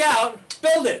freaked out,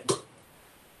 build it.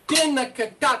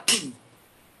 Dinna-ka-taki.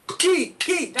 Key.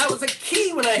 That was a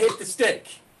key when I hit the stick.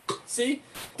 See?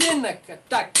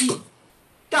 Dinna-ka-taki.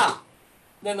 Ta.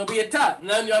 Then there'll be a ta. And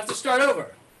then you have to start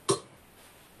over.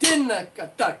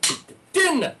 Dinna-ka-taki.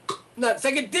 Dinna. Now,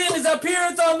 second din is up here.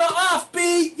 It's on the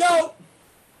offbeat. Yo.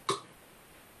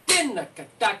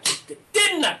 Dinna-ka-taki.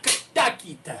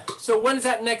 Dinna-ka-taki. So when does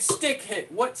that next stick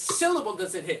hit? What syllable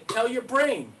does it hit? Tell your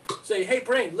brain. Say, hey,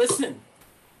 brain, listen.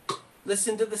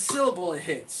 Listen to the syllable it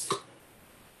hits.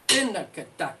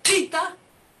 Dinna-ka-taki-ta.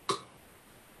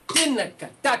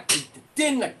 Dinna-ka-taki-ta.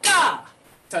 Dinna-ka.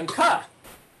 It's on ka.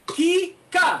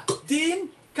 Ki-ka.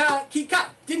 Din-ka. Ki-ka.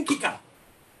 Din-ki-ka.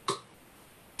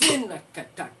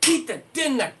 Dinna-ka-taki-ta.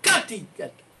 Dinna-ka-ti-ka.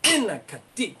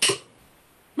 Dinna-ka-ti.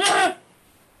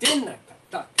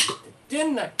 Dinna-ka-taki-ta.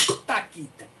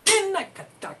 Dinna-ka-taki-ta.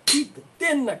 Dinna-ka-taki-ta.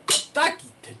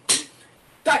 Dinna-ka-taki-ta.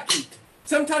 Taki-ta.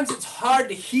 Sometimes it's hard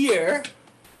to hear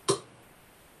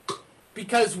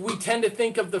because we tend to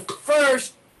think of the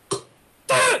first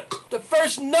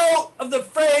note of the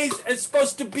phrase is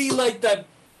supposed to be like the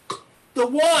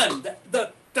one,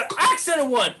 the accent of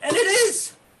one, and it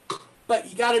is. But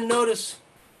you got to notice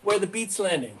where the beat's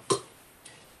landing.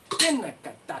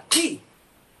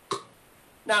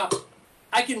 Now,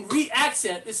 I can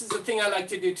re-accent. This is the thing I like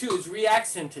to do too, is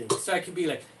re-accenting. So I could be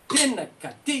like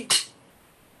dinna-ka-ti,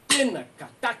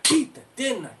 dinna-ka-ta-kita,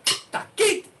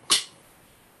 dinna-ka-ta-kita,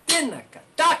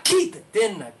 dinna-ka-ta-kita,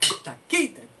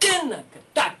 dinna-ka-ta-kita,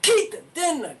 dinna-ka-ta-kita,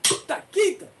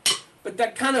 dinna-ka-ta-kita. But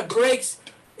that kind of breaks.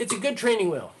 It's a good training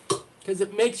wheel because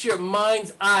it makes your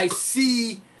mind's eye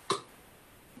see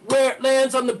where it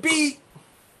lands on the beat.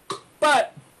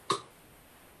 But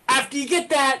after you get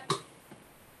that,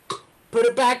 put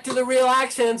it back to the real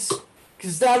accents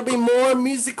because that'll be more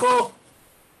musical.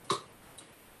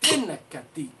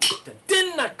 Dinna-ka-ti-kita,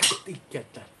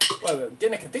 dinna-ka-ti-kita.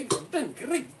 Dinna-ka-ti-kita,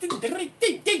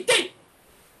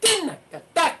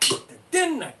 dinna-ka-ta-kita,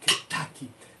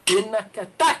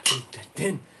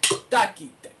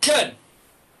 Good.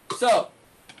 So,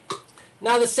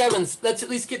 now the sevens. Let's at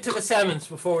least get to the sevens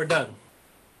before we're done.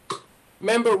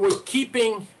 Remember, we're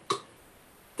keeping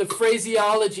the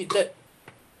phraseology that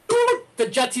the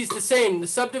jati's the same. The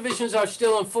subdivisions are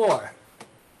still in 4.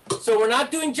 So we're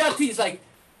not doing jatis like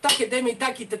takademi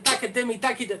takita takademi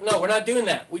takita. No, we're not doing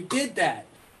that. We did that.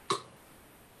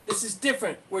 This is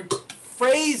different. We're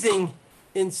phrasing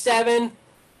in 7,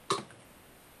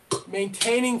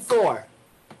 maintaining 4.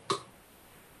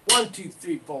 1, 2,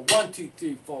 3, 4. 1, 2,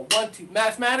 3, 4. 1, 2.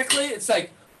 Mathematically, it's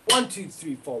like 1, 2,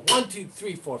 3, 4. 1, 2,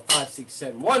 3, 4, 5, 6,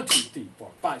 7. 1, 2, 3,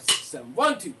 4, 5, 6, 7.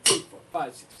 1, 2, 3, 4,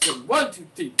 5, 6, 7. 1, 2,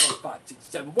 3, 4, 5, 6,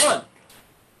 7. 1.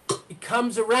 It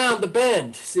comes around the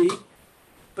bend, see?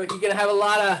 But you're going to have a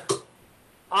lot of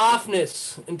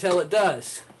offness until it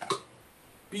does.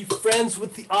 Be friends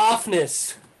with the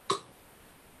offness.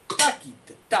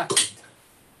 Takita, takita.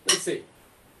 Let's see.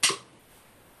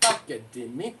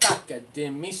 Takadimi,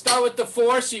 takadimi. Start with the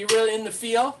 4 so you're really in the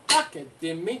feel.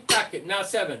 Takadimi, takit. Now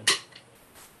 7.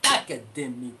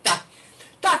 Takadimi, tak.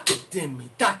 Takadimi,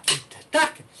 takita,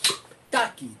 takit.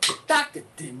 Takita,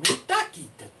 takadimi,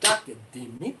 takita,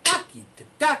 takadimi, takita,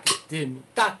 takadimi,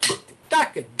 takita,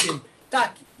 takadimi,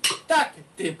 takita,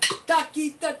 takadimi,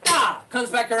 takita, ta. Comes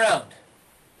back around.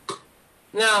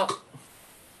 Now,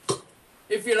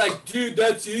 if you're like, dude,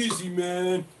 that's easy,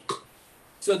 man.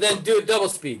 So then do it double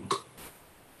speed.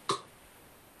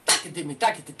 Takadimi,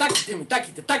 takita, takadimi,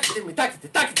 takita, takadimi, takita,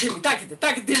 takadimi, takita,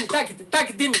 takadimi, takita,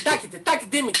 takadimi, takita,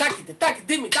 takadimi, takita,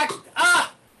 takadimi, takita.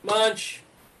 Ah! Munch.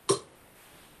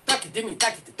 Takadimi,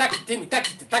 takita, takadimi,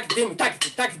 takita, takadimi, takita,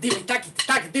 takadimi, takita,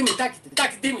 takadimi, takita,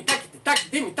 takadimi, takita,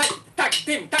 takadimi, takita,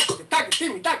 takadimi, takita,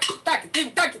 takadimi, takita,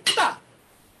 takadimi, takita, ta.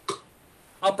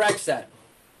 I'll practice that.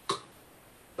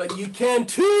 But you can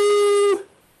too.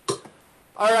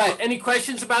 All right, any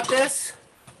questions about this?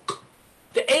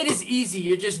 The 8 is easy,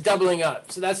 you're just doubling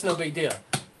up, so that's no big deal.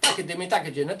 Takadimi,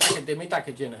 takajina, takadimi,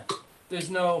 takajina. There's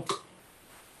no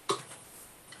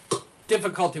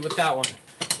difficulty with that one.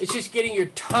 It's just getting your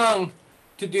tongue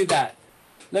to do that.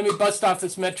 Let me bust off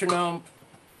this metronome.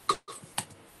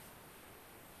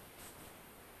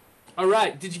 All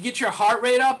right, did you get your heart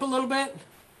rate up a little bit?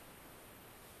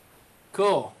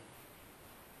 Cool.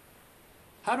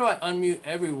 How do I unmute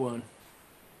everyone?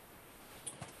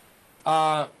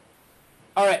 All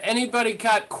right, anybody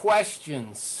got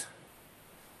questions?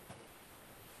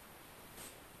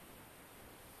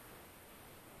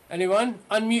 Anyone?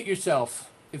 Unmute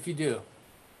yourself if you do.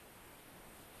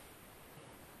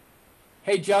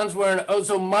 Hey, John's wearing an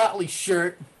Ozo Motley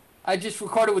shirt. I just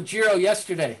recorded with Jiro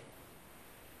yesterday.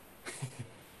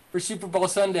 For Super Bowl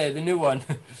Sunday, the new one.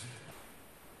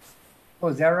 Oh,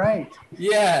 is that right?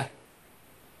 Yeah.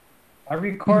 I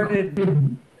recorded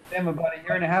them about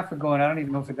 1.5 years ago, and I don't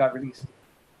even know if it got released.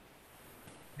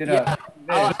 Yeah,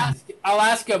 I'll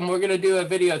ask him. We're going to do a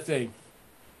video thing.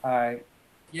 All right.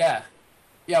 Yeah.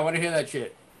 Yeah, I want to hear that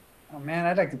shit. Oh, man,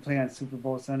 I'd like to play on Super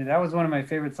Bowl Sunday. That was one of my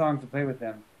favorite songs to play with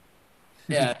them.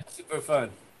 Yeah, super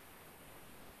fun.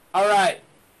 All right.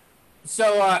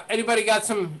 So, anybody got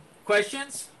some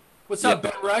questions? What's up,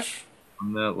 Ben Rush?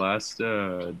 On that last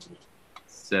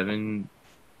 7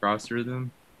 cross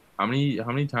rhythm, how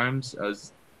many times I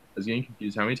was getting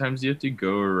confused. How many times do you have to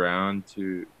go around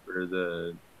for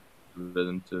the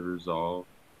rhythm to resolve?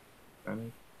 Kind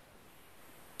of.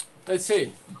 Let's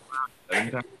see.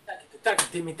 7 times?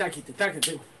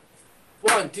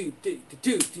 1, 2, 3,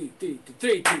 2, 2, 3, 3,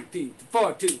 2, 3,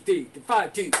 4, 2, 3,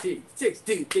 5, 2, 3, 6,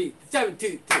 2, 3, 7,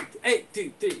 2, 3, 8,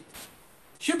 2, 3.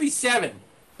 Should be 7.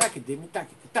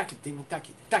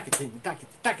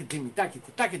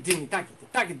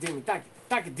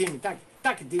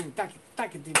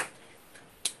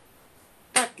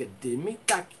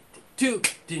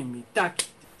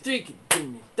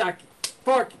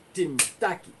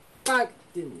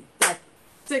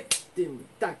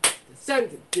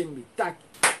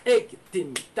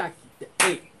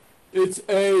 It's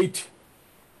 8.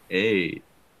 8.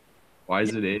 Why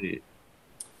is it 8?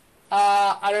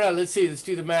 I don't know. Let's see. Let's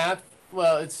do the math.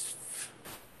 Well, it's...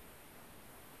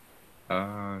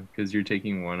 Because you're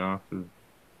taking 1 off of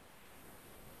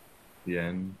the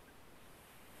end.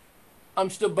 I'm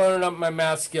still burning up my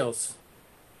math skills.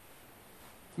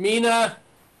 Mina,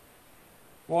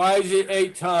 why is it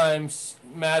 8 times?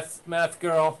 Math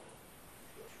girl.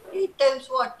 8 times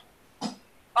what?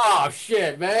 Oh,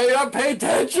 shit, man. You don't pay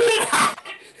attention?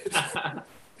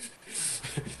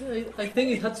 I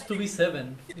think it has to be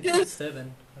 7. It's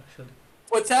 7, actually.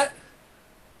 What's that?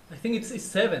 I think it's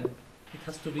 7. It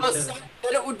has to be Well, 7.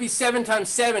 then it would be 7 times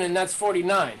 7, and that's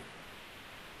 49.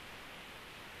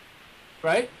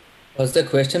 Right? What's the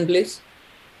question, please?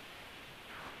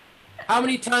 How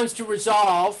many times to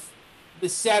resolve the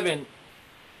 7?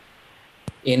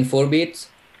 In 4 beats,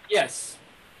 Yes.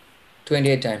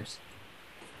 28 times.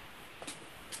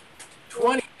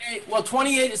 28. Well,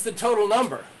 28 is the total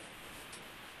number,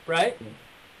 right?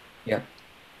 Yeah.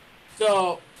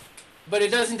 So, but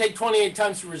it doesn't take 28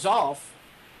 times to resolve.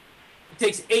 It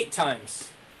takes 8 times.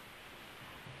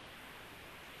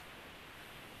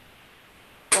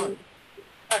 1,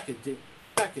 takadimi,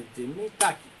 takadimi,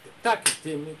 takita,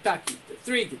 takadimi, takita,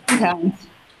 3, Times.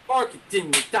 4,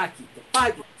 kadimi, takita,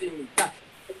 5, kadimi, takita,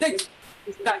 6,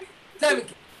 takita, 7,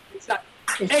 takita,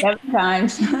 It's 8, 7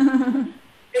 times.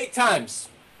 8 times.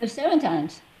 It's 7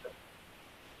 times.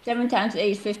 7 times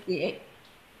 8 is 58.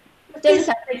 7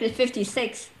 times 6 is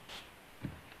 56.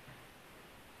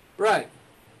 Right.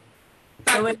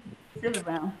 So it's flip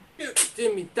around. 2,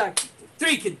 kadimi, takita,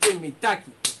 3, kadimi,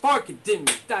 takita, 4, kadimi,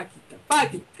 takita,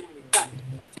 5, kadimi,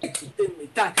 takita, 6, kadimi,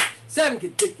 takita, 7,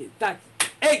 kadimi, takita,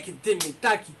 8, kadimi,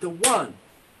 takita, 1.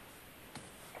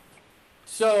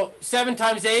 So 7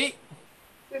 times 8?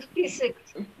 56.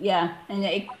 Yeah, and the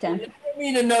 8 times.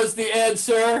 Mina knows the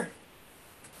answer.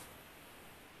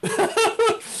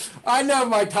 I know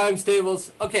my times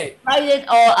tables. Okay, Write it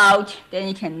all out, then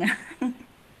you can.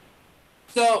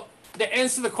 so the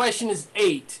answer to the question is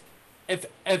 8. If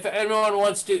anyone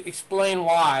wants to explain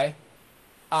why,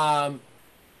 my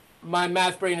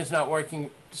math brain is not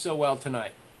working so well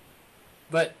tonight.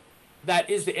 But that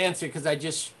is the answer because I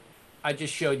just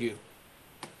showed you.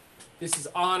 This is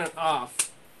on and off.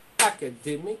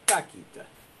 Takadimi, takita.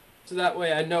 So that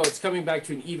way I know it's coming back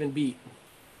to an even beat.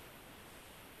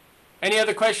 Any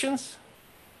other questions?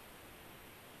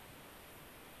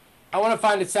 I want to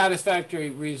find a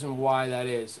satisfactory reason why that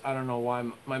is. I don't know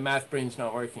why my math brain's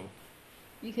not working.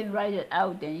 You can write it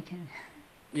out, then you can.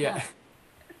 Yeah.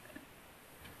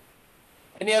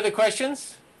 Any other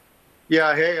questions?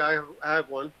 Yeah, hey, I have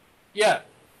one. Yeah.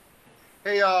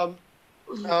 Hey,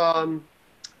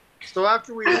 so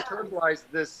after we internalize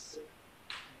this,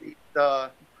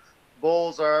 the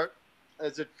bowls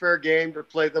is it fair game to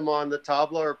play them on the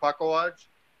tabla or pakawaj?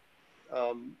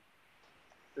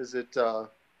 Is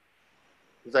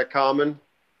that common?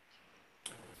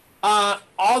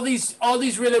 All these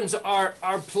rhythms are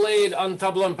played on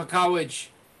tabla and pakawaj.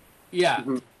 Yeah.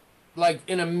 Mm-hmm. Like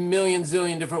in a million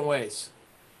zillion different ways.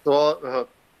 So, Yeah.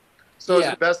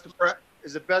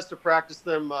 is it best to practice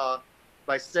them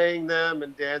by saying them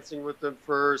and dancing with them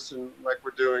first, and like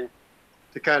we're doing,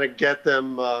 to kind of get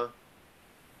them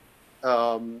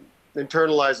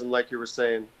internalize them, like you were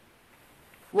saying?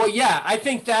 Well, yeah, I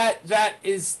think that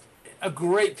is a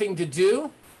great thing to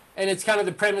do, and it's kind of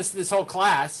the premise of this whole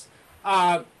class.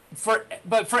 But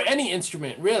for any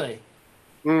instrument, really,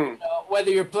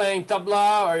 whether you're playing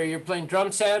tabla or you're playing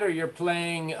drum set or you're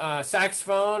playing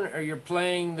saxophone or you're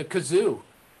playing the kazoo,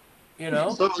 you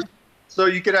know. So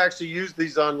you could actually use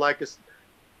these on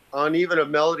on even a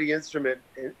melody instrument.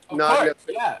 Of course,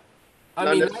 yeah.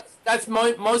 I mean, that's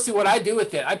mostly what I do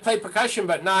with it. I play percussion,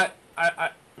 but I'm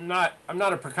not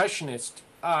a percussionist.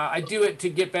 I do it to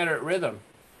get better at rhythm.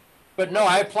 But no,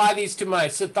 I apply these to my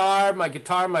sitar, my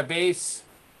guitar, my bass.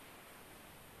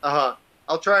 I'll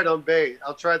try it on bass.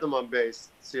 I'll try them on bass.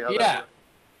 See how that works.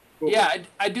 Cool. Yeah.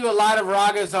 I do a lot of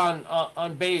ragas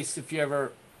on bass. If you're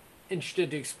ever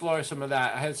interested to explore some of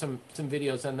that, I have some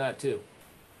videos on that too.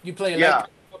 You play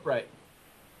electric or upright?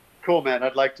 Cool, man.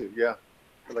 I'd like to. Yeah,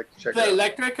 I'd like to check. Play it out.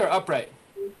 electric or upright?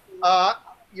 I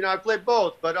play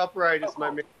both, but upright is my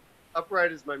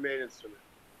main instrument.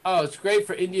 Oh, it's great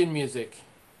for Indian music.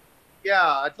 Yeah,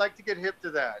 I'd like to get hip to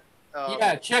that.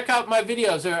 Yeah, check out my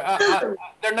videos.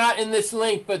 They're not in this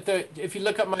link, but if you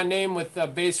look up my name with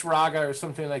bass raga or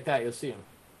something like that, you'll see them.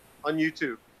 On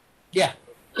YouTube. Yeah.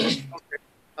 Okay,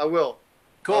 I will.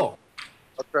 Cool.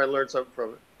 I'll try and learn something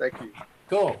from it. Thank you.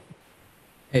 Cool.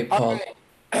 Hey, Paul. Okay.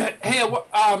 Hey,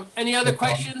 any other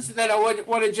questions that I would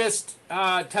want to just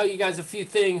tell you guys a few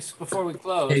things before we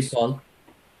close? Hey, Paul.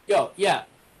 Yo, yeah.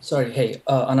 Sorry. Hey,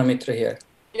 Anamitra here.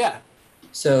 Yeah.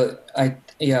 So I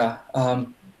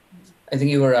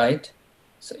think you were right.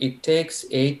 So it takes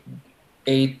eight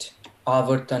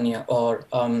avartanya or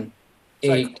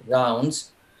 8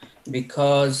 rounds,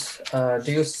 because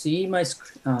do you see my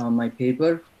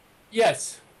paper?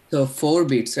 Yes. So 4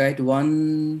 beats, right?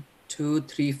 1, 2,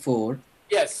 3, 4.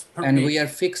 Yes. And we are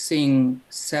fixing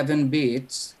 7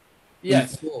 beats.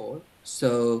 Yes. In 4.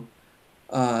 So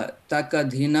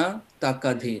takadhina,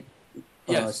 takadhin.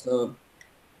 Yes. So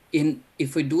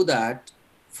if we do that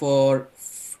for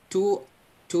two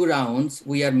rounds,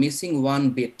 we are missing 1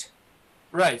 bit.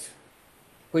 Right.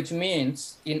 Which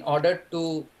means in order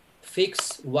to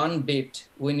fix one bit,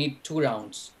 we need 2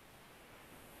 rounds.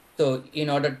 So in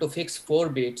order to fix 4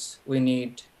 bits, we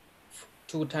need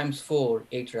 2 times 4,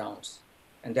 8 rounds.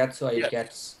 And that's why Yeah. it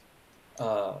gets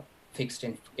fixed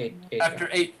in 8 After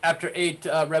rounds. after eight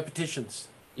repetitions.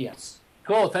 Yes.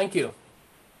 Cool, thank you.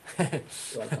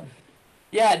 Welcome.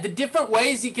 Yeah, the different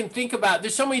ways you can think about.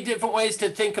 There's so many different ways to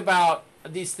think about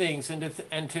these things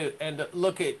and to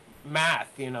look at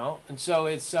math, you know. And so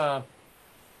it's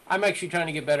I'm actually trying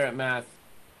to get better at math.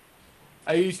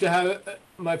 I used to have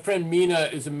my friend Mina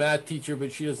is a math teacher,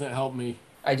 but she doesn't help me.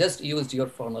 I just used your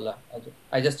formula.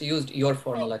 I just used your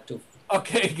formula too.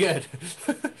 Okay, good.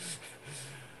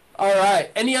 All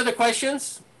right. Any other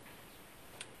questions?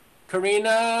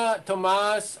 Karina,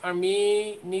 Tomas,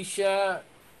 Armi, Nisha,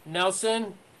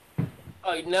 Nelson.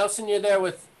 Oh, Nelson, you're there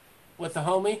with the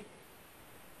homie.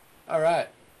 All right.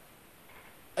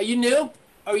 Are you new,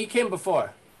 or you came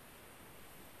before?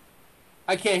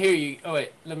 I can't hear you. Oh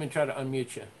wait, let me try to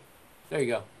unmute you. There you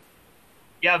go.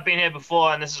 Yeah, I've been here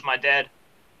before, and this is my dad.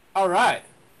 All right.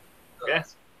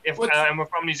 Yes. And we're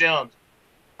from New Zealand.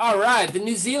 All right, the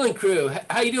New Zealand crew.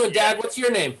 How you doing, Dad? What's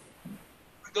your name?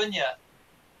 Ragunya.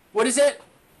 What is it?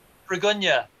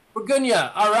 Ragunya.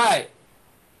 Ragunya. All right.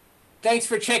 Thanks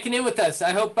for checking in with us.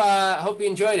 I hope you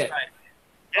enjoyed it. Right.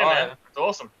 Yeah, man, it's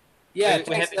awesome. Yeah, we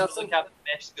thanks, have to Nelson. look out the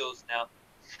math skills now.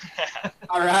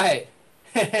 All right.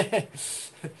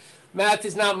 Math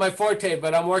is not my forte,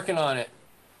 but I'm working on it.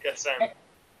 Yes, sir.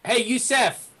 Hey,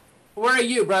 Youssef, where are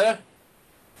you, brother?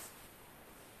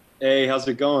 Hey, how's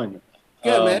it going?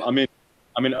 Good, man.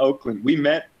 I'm in Oakland. We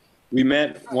met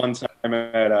one time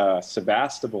at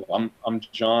Sebastopol. I'm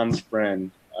John's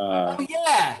friend. Oh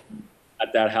yeah.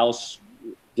 At that house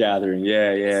gathering.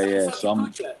 Yeah. So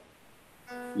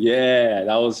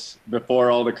that was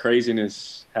before all the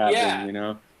craziness happened. Yeah. You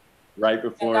know, right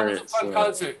before that was a fun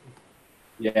concert.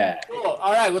 Yeah. Cool.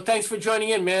 All right. Well, thanks for joining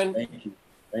in, man. Thank you.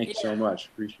 Thank you so much.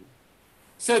 Appreciate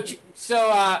it.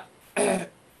 So,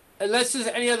 unless there's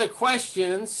any other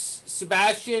questions,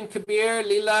 Sebastian, Kabir,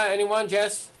 Leela, anyone,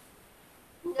 Jess?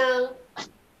 No.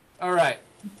 All right.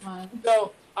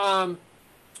 So,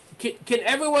 can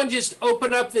everyone just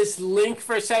open up this link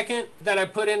for a second that I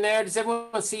put in there? Does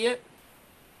everyone see it?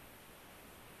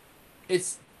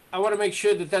 I want to make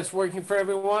sure that that's working for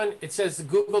everyone. It says the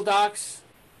Google Docs.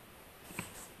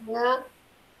 Yeah.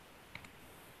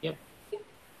 Yep.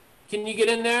 Can you get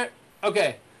in there?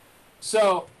 Okay.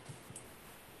 So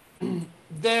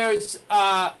there's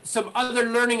some other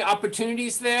learning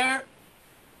opportunities there.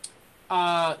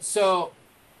 So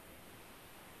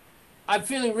I'm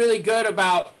feeling really good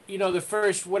about, the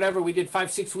first, whatever, we did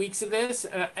 5-6 weeks of this.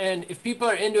 And if people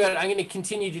are into it, I'm going to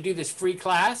continue to do this free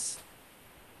class.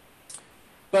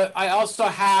 But I also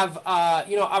have,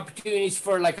 opportunities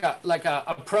for like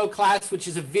a pro class, which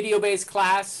is a video-based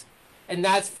class. And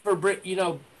that's for,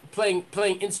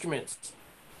 playing instruments.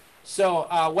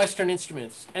 So Western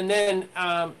instruments. And then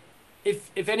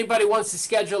if anybody wants to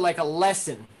schedule like a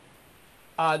lesson,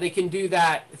 they can do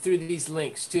that through these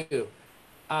links too.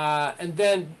 And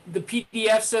then the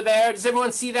PDFs are there. Does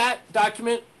everyone see that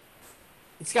document?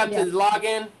 It's got the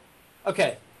login.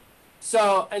 Okay.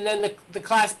 So, and then the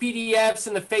class PDFs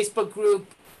and the Facebook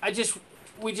group,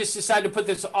 we just decided to put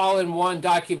this all in one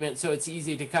document so it's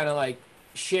easy to kind of like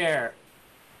share.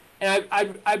 And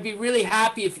I'd be really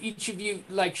happy if each of you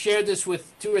like shared this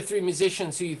with 2 or 3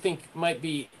 musicians who you think might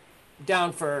be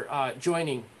down for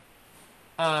joining.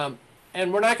 And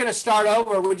we're not going to start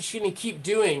over. We're just going to keep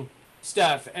doing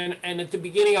stuff. And at the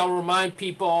beginning, I'll remind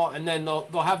people, and then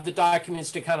they'll have the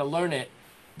documents to kind of learn it.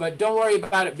 But don't worry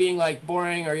about it being like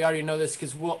boring or you already know this,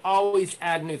 because we'll always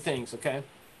add new things. Okay.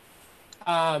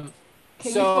 Can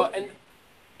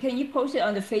you post it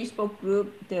on the Facebook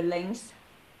group, the links?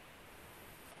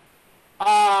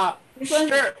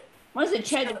 Sure. Once the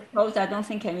chat is closed, I don't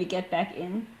think can we get back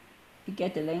in to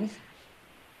get the links.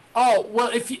 Oh well,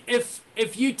 if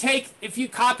you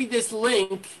copy this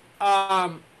link,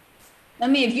 I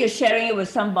mean, if you're sharing it with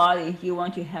somebody, you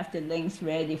want to have the links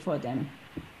ready for them.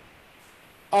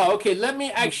 Oh, okay. Let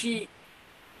me actually.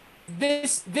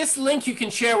 This link you can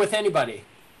share with anybody.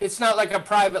 It's not like a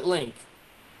private link.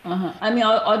 I mean,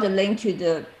 all the link to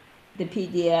the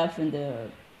PDF and the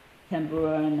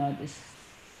tambura and all this.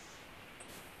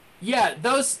 Yeah,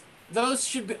 those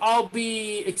should all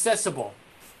be accessible.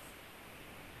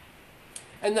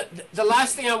 And the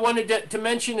last thing I wanted to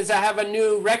mention is I have a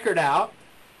new record out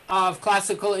of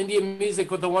classical Indian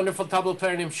music with a wonderful tabla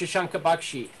player named Shashanka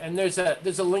Bakshi, and there's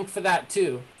a link for that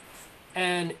too.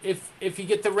 And if you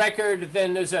get the record,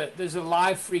 then there's a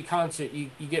live free concert you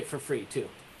get for free too.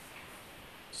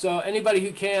 So anybody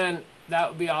who can, that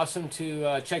would be awesome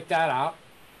to check that out.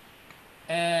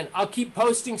 And I'll keep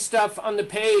posting stuff on the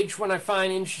page when I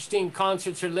find interesting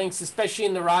concerts or links, especially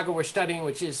in the raga we're studying,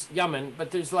 which is Yaman.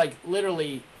 But there's like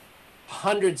literally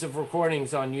hundreds of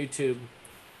recordings on YouTube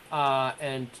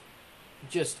and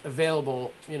just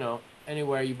available, you know,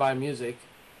 anywhere you buy music.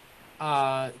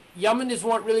 Yaman is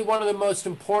really one of the most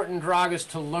important ragas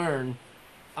to learn.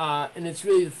 And it's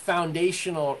really the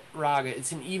foundational raga.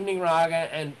 It's an evening raga,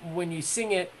 and when you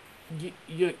sing it,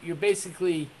 you're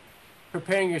basically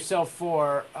preparing yourself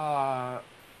for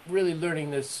really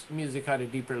learning this music at a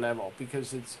deeper level,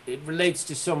 because it relates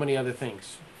to so many other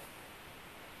things.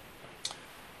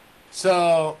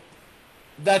 So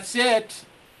that's it.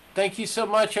 Thank you so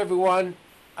much, everyone.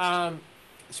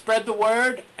 Spread the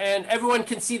word, and everyone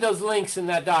can see those links in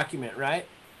that document, right?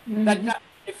 Mhm.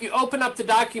 If you open up the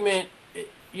document,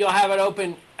 you'll have it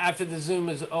open after the Zoom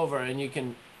is over, and you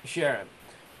can share it.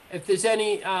 If there's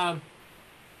any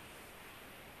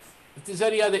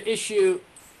other issue,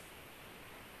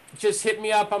 just hit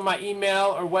me up on my email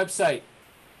or website.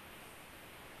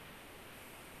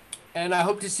 And I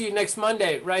hope to see you next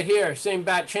Monday right here, same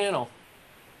bat channel.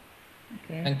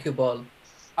 Okay. Thank you, Paul.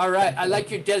 All right. I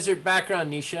like your desert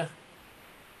background, Nisha.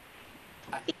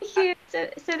 Thank you.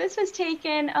 So this was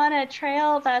taken on a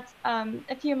trail that's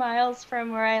a few miles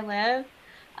from where I live.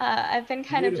 I've been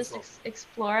kind of just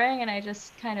exploring, and I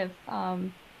just kind of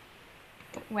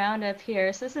wound up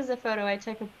here. So this is a photo I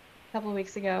took a couple of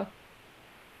weeks ago.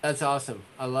 That's awesome.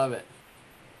 I love it.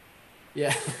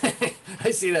 Yeah,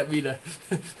 I see that, Vita.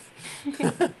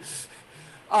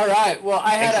 All right. Well,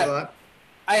 I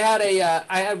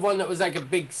had one that was like a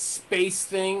big space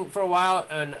thing for a while,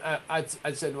 and I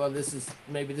said, well,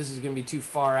 maybe this is gonna be too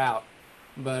far out,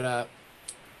 but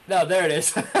no, there it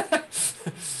is.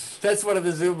 That's one of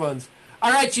the Zoom ones.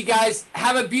 All right, you guys,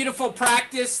 have a beautiful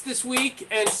practice this week,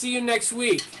 and see you next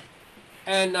week.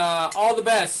 And all the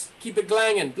best. Keep it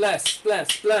glanging. Bless,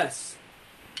 bless, bless.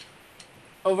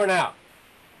 Over and out.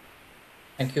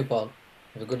 Thank you, Paul.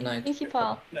 Have a good night. Thank you,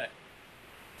 Paul. Good night.